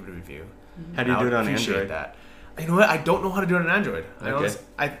and give it a review. How do you do it on Android? That. You know what? I don't know how to do it on Android. Okay.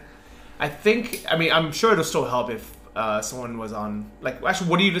 I think, I'm sure it'll still help if someone was on, actually,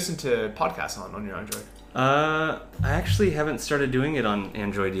 what do you listen to podcasts on your Android? I actually haven't started doing it on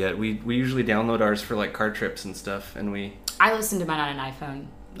Android yet. We usually download ours for car trips and stuff, and I listen to mine on an iPhone.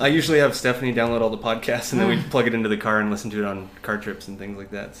 I usually have Stephanie download all the podcasts, and then we plug it into the car and listen to it on car trips and things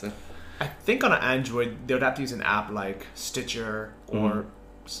like that. So I think on an Android they would have to use an app like Stitcher or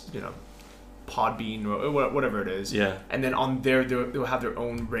Podbean or whatever it is. Yeah. And then on there they'll have their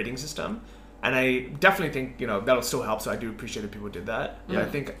own rating system. And I definitely think that'll still help. So I do appreciate if people did that. Yeah. But I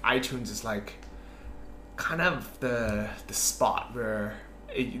think iTunes is kind of the spot where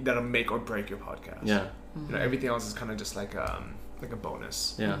that'll make or break your podcast. Yeah. Mm-hmm. Everything else is kind of just like a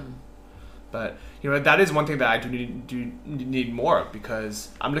bonus. Yeah. Mm-hmm. But that is one thing that I do need more of, because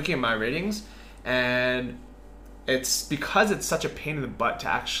I'm looking at my ratings, and it's because it's such a pain in the butt to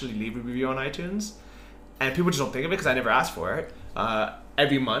actually leave a review on iTunes, and people just don't think of it because I never asked for it.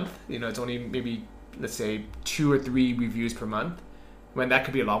 Every month, it's only maybe, let's say, 2 or 3 reviews per month, when that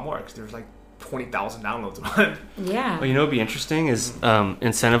could be a lot more because there's 20,000 downloads a month. Yeah. Well, what would be interesting is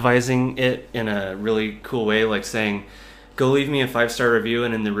incentivizing it in a really cool way, saying, go leave me a 5-star review,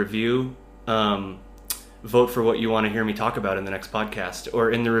 and in the review, vote for what you want to hear me talk about in the next podcast,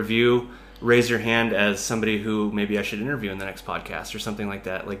 or in the review, raise your hand as somebody who maybe I should interview in the next podcast, or something like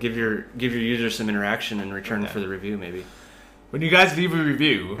that. Give your users some interaction in return for the review, maybe. When you guys leave a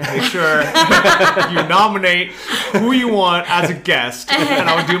review, make sure you nominate who you want as a guest, and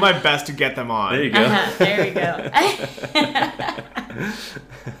I'll do my best to get them on. There you go. There we go.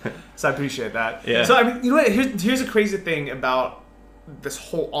 So I appreciate that. Yeah. So I mean, you know what? Here's a crazy thing about this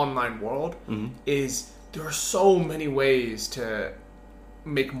whole online world is there are so many ways to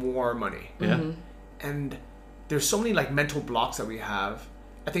make more money. Yeah. And there's so many like mental blocks that we have.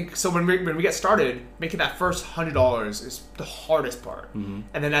 I think so when we get started, making that first $100 is the hardest part. And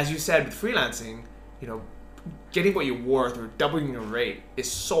then as you said with freelancing, you know, getting what you're worth or doubling your rate is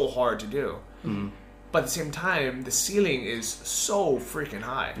so hard to do. But at the same time, the ceiling is so freaking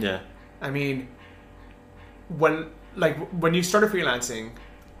high. Yeah. I mean, when you started freelancing,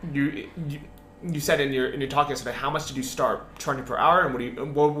 you said in your talk yesterday, how much did you start charging per hour,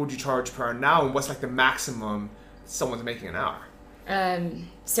 and what would you charge per hour now, and what's like the maximum someone's making an hour?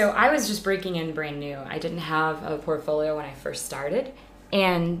 So I was just breaking in brand new. I didn't have a portfolio when I first started.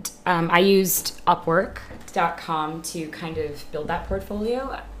 And I used Upwork.com to kind of build that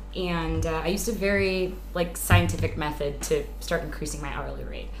portfolio. And I used a very like scientific method to start increasing my hourly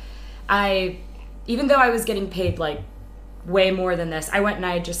rate. Even though I was getting paid like way more than this, I went and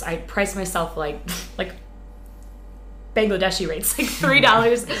I priced myself like Bangladeshi rates, like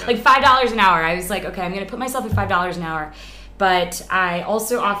 $3, like $5 an hour. I was like, okay, I'm going to put myself at $5 an hour. But I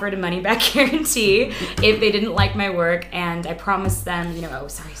also offered a money-back guarantee if they didn't like my work, and I promised them, you know,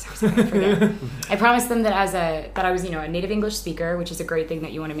 sorry, I forget. I promised them that that I was, you know, a native English speaker, which is a great thing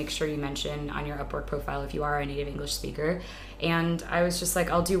that you want to make sure you mention on your Upwork profile if you are a native English speaker. And I was just like,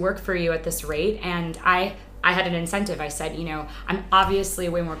 I'll do work for you at this rate, and I had an incentive. I said, you know, I'm obviously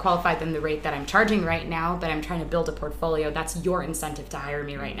way more qualified than the rate that I'm charging right now, but I'm trying to build a portfolio. That's your incentive to hire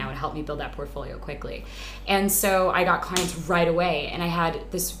me right now and help me build that portfolio quickly. And so I got clients right away, and I had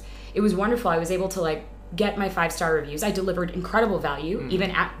this, it was wonderful. I was able to like get my 5-star reviews. I delivered incredible value,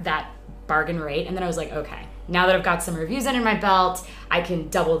 even at that bargain rate. And then I was like, okay, now that I've got some reviews under my belt, I can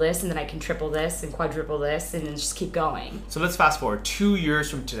double this, and then I can triple this and quadruple this, and then just keep going. So let's fast forward 2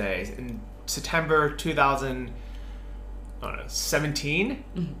 years from today, in September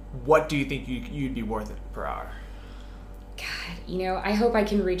 2017, what do you think you'd be worth it per hour? God, you know, I hope I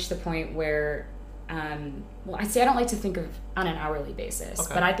can reach the point where, well, I don't like to think of on an hourly basis,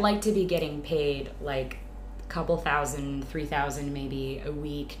 but I'd like to be getting paid like a couple thousand, 3,000 maybe a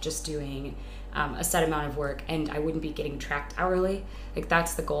week, just doing a set amount of work, and I wouldn't be getting tracked hourly. Like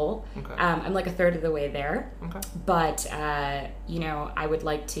that's the goal. I'm like a third of the way there, but you know, I would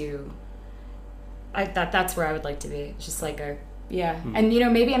like to. That's where I would like to be. It's just like and you know,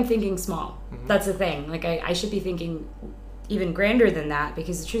 maybe I'm thinking small. That's the thing. Like I should be thinking even grander than that,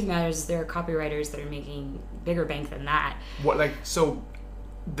 because the truth matters is there are copywriters that are making bigger bank than that. What, like, so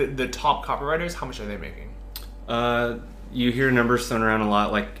the top copywriters, how much are they making? You hear numbers thrown around a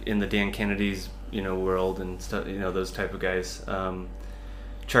lot, like in the Dan Kennedy's, you know, world and stuff, you know, those type of guys.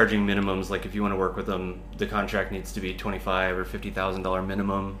 Charging minimums, like if you want to work with them, the contract needs to be $25,000 or $50,000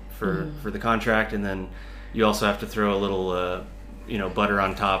 minimum for the contract, and then you also have to throw a little, you know, butter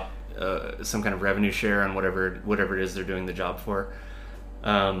on top, some kind of revenue share on whatever it is they're doing the job for.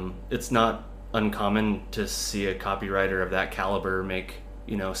 It's not uncommon to see a copywriter of that caliber make,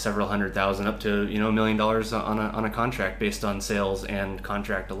 you know, several $100,000 up to, you know, $1 million on a contract based on sales and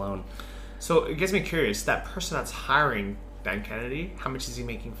contract alone. So it gets me curious. That person that's hiring Dan Kennedy, how much is he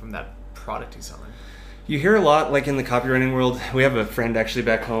making from that product he's selling? You hear a lot, like in the copywriting world. We have a friend actually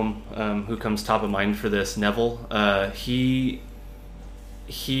back home who comes top of mind for this, Neville. He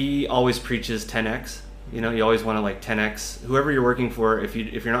always preaches 10x. You know, you always want to like 10x whoever you're working for. If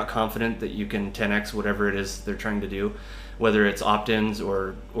you're not confident that you can 10x whatever it is they're trying to do, whether it's opt-ins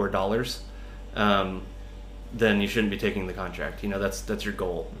or dollars, then you shouldn't be taking the contract. You know, that's your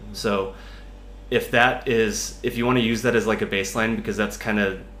goal. So if you want to use that as like a baseline, because that's kind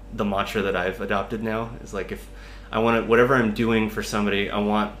of the mantra that I've adopted now, is like, if I want to, whatever I'm doing for somebody, I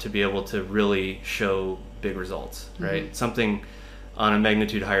want to be able to really show big results, right? Something on a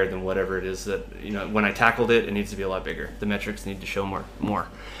magnitude higher than whatever it is that, you know, when I tackled it, it needs to be a lot bigger. The metrics need to show more.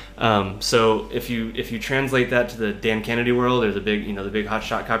 So if you translate that to the Dan Kennedy world, or the big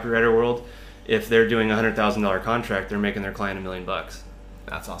hotshot copywriter world, if they're doing $100,000 contract, they're making their client $1 million.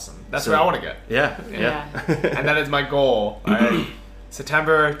 That's awesome. That's where I want to get. Yeah. And that is my goal. All right.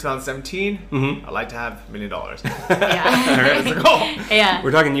 September 2017, I'd like to have $1 million. Yeah. All right, that's the goal. Yeah.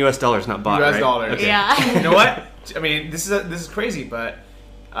 We're talking US dollars, not baht, US right? dollars. Okay. Yeah. You know what? I mean, this is crazy, but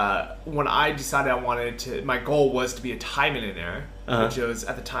when I decided my goal was to be a Thai millionaire, which was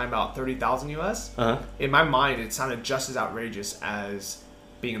at the time about 30,000 US. In my mind, it sounded just as outrageous as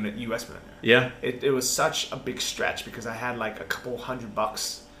being a US millionaire. Yeah. It was such a big stretch, because I had like a couple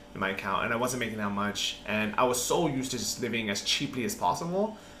 $100 in my account, and I wasn't making that much, and I was so used to just living as cheaply as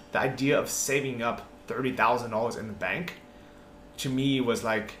possible. The idea of saving up $30,000 in the bank to me was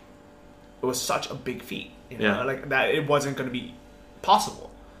like, it was such a big feat, you know, Yeah. like that it wasn't going to be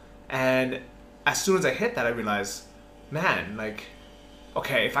possible. And as soon as I hit that, I realized, man, like,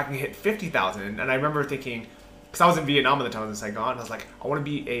 okay, if I can hit 50,000, and I remember thinking, because I was in Vietnam at the time, I was in Saigon, I was like, I want to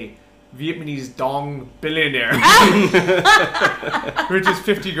be a Vietnamese dong billionaire, which is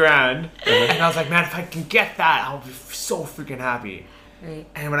 50 grand. And I was like, man, if I can get that, I'll be so freaking happy. Right.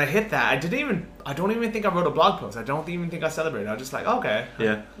 And when I hit that, I don't even think I wrote a blog post. I don't even think I celebrated. I was just like, okay,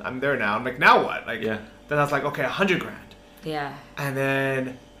 Yeah. I'm there now. I'm like, now what? Like, Yeah. then I was like, okay, 100 grand. Yeah. And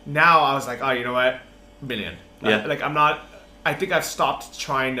then now I was like, oh, you know what? Million. Yeah. Like, I'm not, I think I've stopped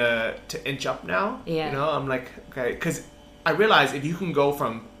trying to inch up now. Yeah. You know, I'm like, okay, because I realize if you can go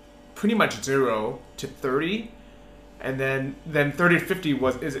from pretty much 0 to 30, and then 30 to 50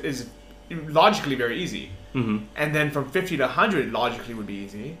 is logically very easy. Mm-hmm. And then from 50 to 100 logically would be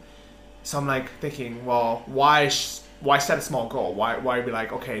easy. So I'm like thinking, well, why set a small goal? Why be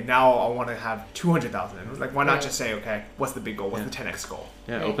like, okay, now I want to have 200,000? Like, why not Right. just say, okay, what's the big goal? What's the 10x goal?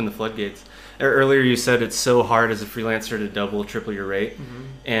 Yeah, Right. open the floodgates. Earlier you said it's so hard as a freelancer to double, triple your rate. Mm-hmm.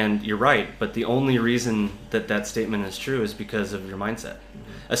 And you're right, but the only reason that statement is true is because of your mindset.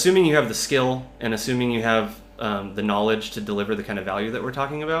 Mm-hmm. Assuming you have the skill and assuming you have the knowledge to deliver the kind of value that we're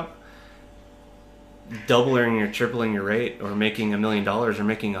talking about, doubling or tripling your rate or making $1 million or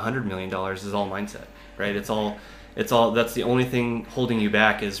making $100 million is all mindset, right? It's all, that's the only thing holding you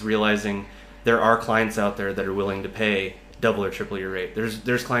back is realizing there are clients out there that are willing to pay double or triple your rate.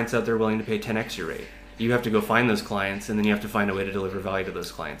 There's clients out there willing to pay 10x your rate. You have to go find those clients, and then you have to find a way to deliver value to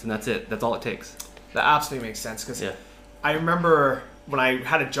those clients, and that's it. That's all it takes. That absolutely makes sense, because Yeah. I remember when I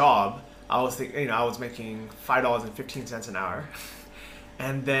had a job, I was thinking, I was making $5.15 an hour,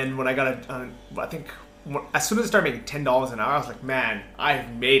 and then when I got I think as soon as I started making $10 an hour, I was like, man,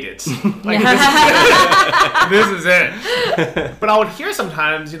 I've made it. Like, this is it. But I would hear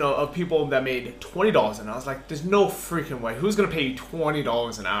sometimes, of people that made $20 an hour. I was like, there's no freaking way. Who's gonna pay you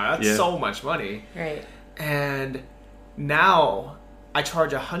 $20 an hour? That's so much money. Right. And now I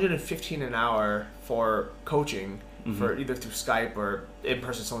charge $115 an hour for coaching, for either through Skype or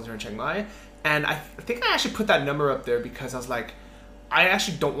in-person sessions here in Chiang Mai. And I think I actually put that number up there because I was like, I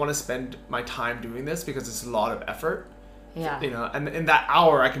actually don't want to spend my time doing this because it's a lot of effort. Yeah. And in that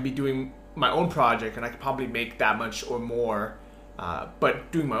hour I can be doing my own project and I could probably make that much or more,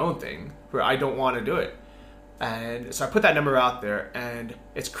 but doing my own thing where I don't want to do it. And so I put that number out there, and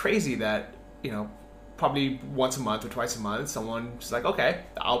it's crazy that, probably once a month or twice a month, someone's like, okay,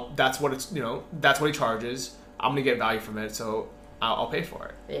 that's what that's what he charges. I'm going to get value from it, so I'll pay for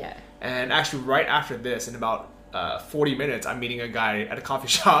it. Yeah. And actually right after this, in about 40 minutes, I'm meeting a guy at a coffee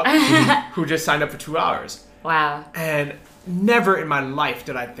shop who just signed up for 2 hours. Wow. And never in my life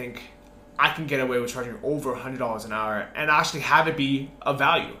did I think I can get away with charging over $100 an hour and actually have it be of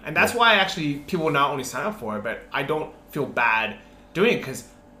value. And that's why actually people not only sign up for it, but I don't feel bad doing it, because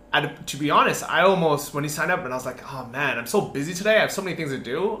to be honest, I almost, when he signed up, and I was like, oh man, I'm so busy today, I have so many things to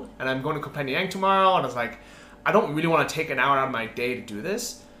do, and I'm going to Koh Phangan tomorrow, and I was like, I don't really want to take an hour out of my day to do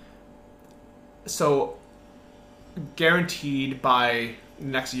this. So guaranteed by the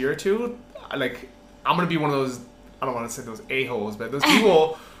next year or two, like, I'm gonna be one of those, I don't want to say those a-holes, but those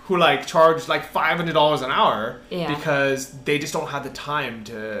people who like charge like $500 an hour because they just don't have the time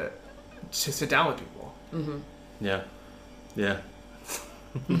to sit down with people. Yeah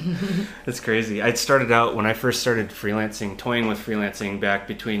It's crazy. I started out, when I first started freelancing, toying with freelancing back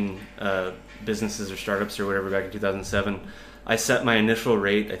between businesses or startups or whatever back in 2007, I set my initial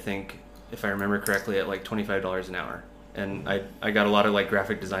rate, I think, if I remember correctly, at like $25 an hour. And I got a lot of like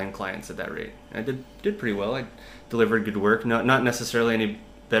graphic design clients at that rate. I did pretty well. I delivered good work. Not necessarily any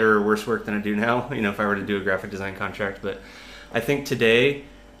better or worse work than I do now, if I were to do a graphic design contract. But I think today,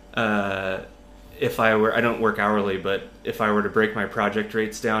 if I don't work hourly, but if I were to break my project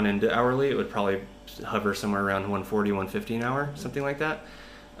rates down into hourly, it would probably hover somewhere around $140, $150 an hour, something like that.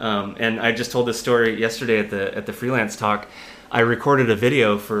 And I just told this story yesterday at the freelance talk. I recorded a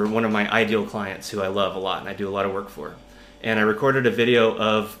video for one of my ideal clients who I love a lot and I do a lot of work for. And I recorded a video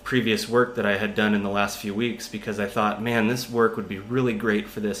of previous work that I had done in the last few weeks because I thought, man, this work would be really great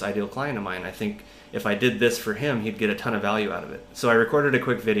for this ideal client of mine. I think if I did this for him, he'd get a ton of value out of it. So I recorded a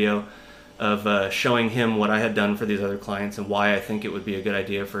quick video of showing him what I had done for these other clients and why I think it would be a good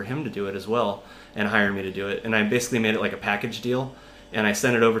idea for him to do it as well and hire me to do it. And I basically made it like a package deal. And I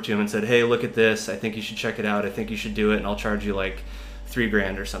sent it over to him and said, hey, look at this. I think you should check it out. I think you should do it. And I'll charge you like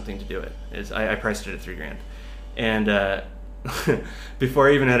 $3,000 or something to do it. I priced it at $3,000. And before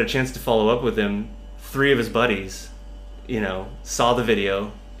I even had a chance to follow up with him, 3 of his buddies, saw the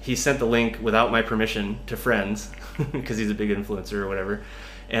video he sent the link without my permission to friends because he's a big influencer or whatever.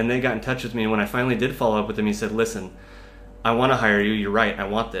 And they got in touch with me. And when I finally did follow up with him, he said, listen, I want to hire you. You're right. I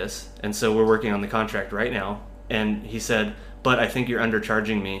want this. And so we're working on the contract right now. And he said, but I think you're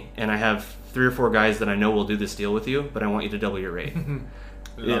undercharging me. And I have 3 or 4 guys that I know will do this deal with you, but I want you to double your rate.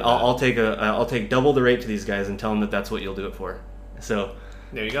 I'll take double the rate to these guys and tell them that that's what you'll do it for. So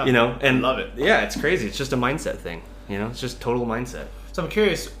there you go. And love it. Yeah, it's crazy. It's just a mindset thing. It's just total mindset. So I'm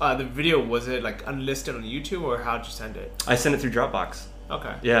curious, the video, was it like unlisted on YouTube, or how'd you send it? I sent it through Dropbox.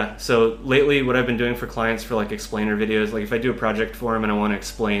 Okay. Yeah. So lately, what I've been doing for clients for like explainer videos, like if I do a project for them and I want to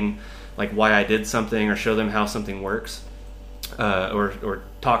explain like why I did something or show them how something works, or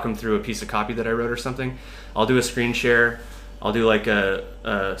talk them through a piece of copy that I wrote or something, I'll do a screen share. I'll do like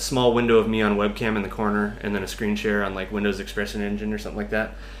a small window of me on webcam in the corner, and then a screen share on like Windows Expression Engine or something like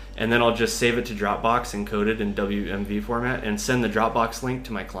that. And then I'll just save it to Dropbox encoded in WMV format and send the Dropbox link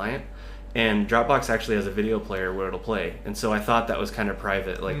to my client. And Dropbox actually has a video player where it'll play. And so I thought that was kind of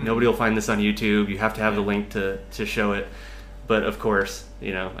private. Like nobody will find this on YouTube. You have to have the link to show it. But of course,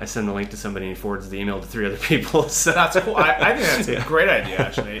 I send the link to somebody and he forwards the email to 3 other people. So that's cool. I think that's a great idea,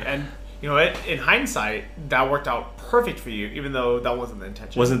 actually. And in hindsight, that worked out perfect for you, even though that wasn't the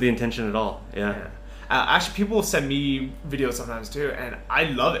intention. Wasn't the intention at all. Yeah. Actually, people send me videos sometimes too, and I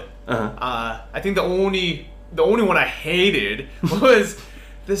love it. I think the only one I hated was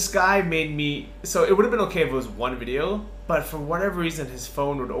this guy made me. So it would have been okay if it was one video, but for whatever reason, his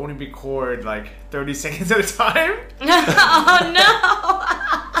phone would only record like 30 seconds at a time. Oh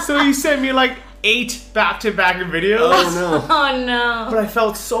no! So he sent me like 8 back-to-back videos. Oh no! Oh no! But I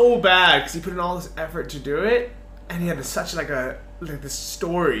felt so bad because he put in all this effort to do it, and he had such this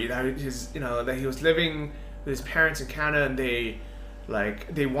story that that he was living with his parents in Canada, and they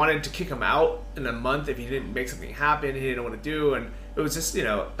wanted to kick him out in a month if he didn't make something happen. He didn't know what to do, and it was just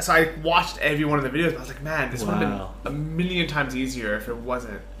so I watched every one of the videos, but I was like, man, this would have been a million times easier if it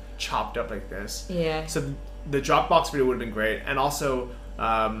wasn't chopped up like this. Yeah. So the Dropbox video would have been great, and also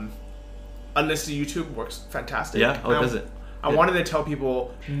unlisted YouTube works fantastic. Yeah. Oh, does it? I wanted to tell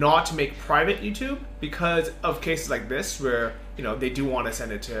people not to make private YouTube because of cases like this where they do want to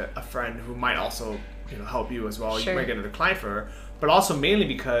send it to a friend who might also help you as well. Sure. You might get another client for her, but also mainly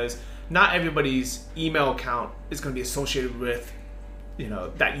because not everybody's email account is going to be associated with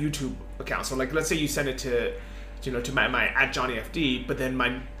that YouTube account. So like let's say you send it to to my @JohnnyFD, but then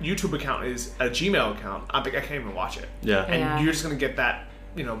my YouTube account is a Gmail account. I can't even watch it. Yeah. And you're just going to get that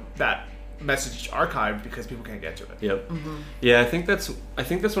that message archived because people can't get to it. Yep. Mm-hmm. Yeah, I think that's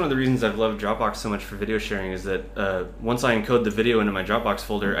one of the reasons I've loved Dropbox so much for video sharing is that once I encode the video into my Dropbox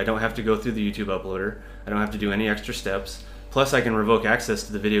folder, I don't have to go through the YouTube uploader. I don't have to do any extra steps. Plus, I can revoke access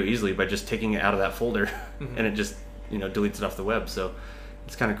to the video easily by just taking it out of that folder, and it just deletes it off the web. So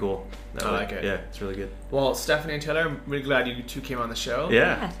it's kind of cool. I like it. Yeah, it's really good. Well, Stephanie and Taylor, I'm really glad you two came on the show.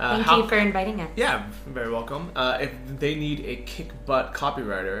 Yeah. Thank you for inviting us. Yeah, very welcome. If they need a kick butt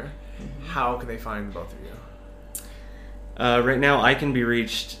copywriter, how can they find both of you? Right now, I can be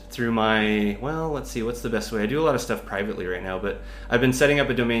reached through my, let's see, what's the best way? I do a lot of stuff privately right now, but I've been setting up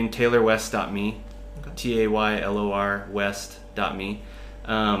a domain, taylorwest.me, TAYLOR West.me.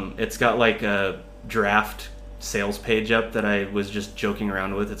 It's got like a draft sales page up that I was just joking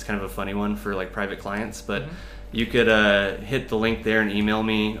around with. It's kind of a funny one for like private clients, but you could hit the link there and email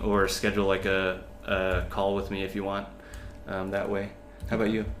me or schedule like a call with me if you want that way. How about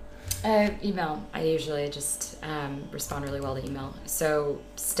you? Email. I usually just respond really well to email. So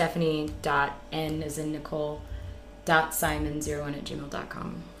Stephanie.n as in Nicole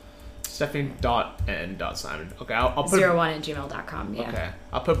 .simon01@gmail.com. Stephanie.n.simon. Okay, I'll put 01@gmail.com. Yeah. Okay,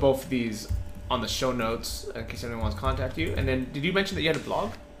 I'll put both of these on the show notes in case anyone wants to contact you. And then, did you mention that you had a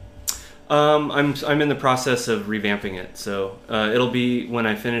blog? I'm in the process of revamping it, so it'll be when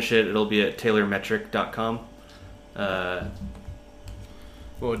I finish it. It'll be at taylormetric.com.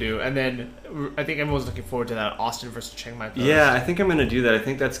 Will do. And then I think everyone's looking forward to that Austin versus Chiang Mai post. Yeah, I think I'm going to do that. I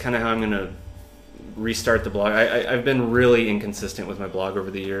think that's kind of how I'm going to restart the blog. I've been really inconsistent with my blog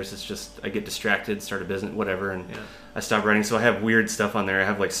over the years. It's just I get distracted, start a business, whatever, and I stop writing. So I have weird stuff on there. I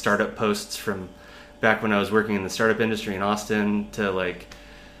have like startup posts from back when I was working in the startup industry in Austin to like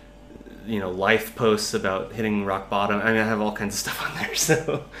life posts about hitting rock bottom. I mean, I have all kinds of stuff on there.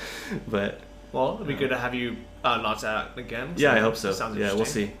 So, but well, it'd be good to have you launch that again. Yeah, I hope so. Sounds yeah, we'll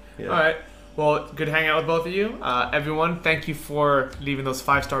see. Yeah. All right. Well, good to hang out with both of you. Everyone, thank you for leaving those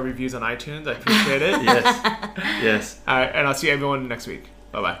 5-star reviews on iTunes. I appreciate it. Yes. All right, and I'll see everyone next week.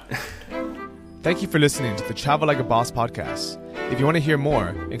 Bye-bye. Thank you for listening to the Travel Like a Boss podcast. If you want to hear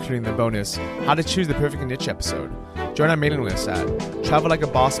more, including the bonus How to Choose the Perfect Niche episode, join our mailing list at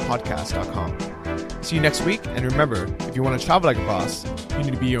travellikeabosspodcast.com. See you next week, and remember, if you want to travel like a boss, you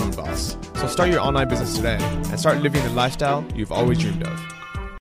need to be your own boss. So start your online business today and start living the lifestyle you've always dreamed of.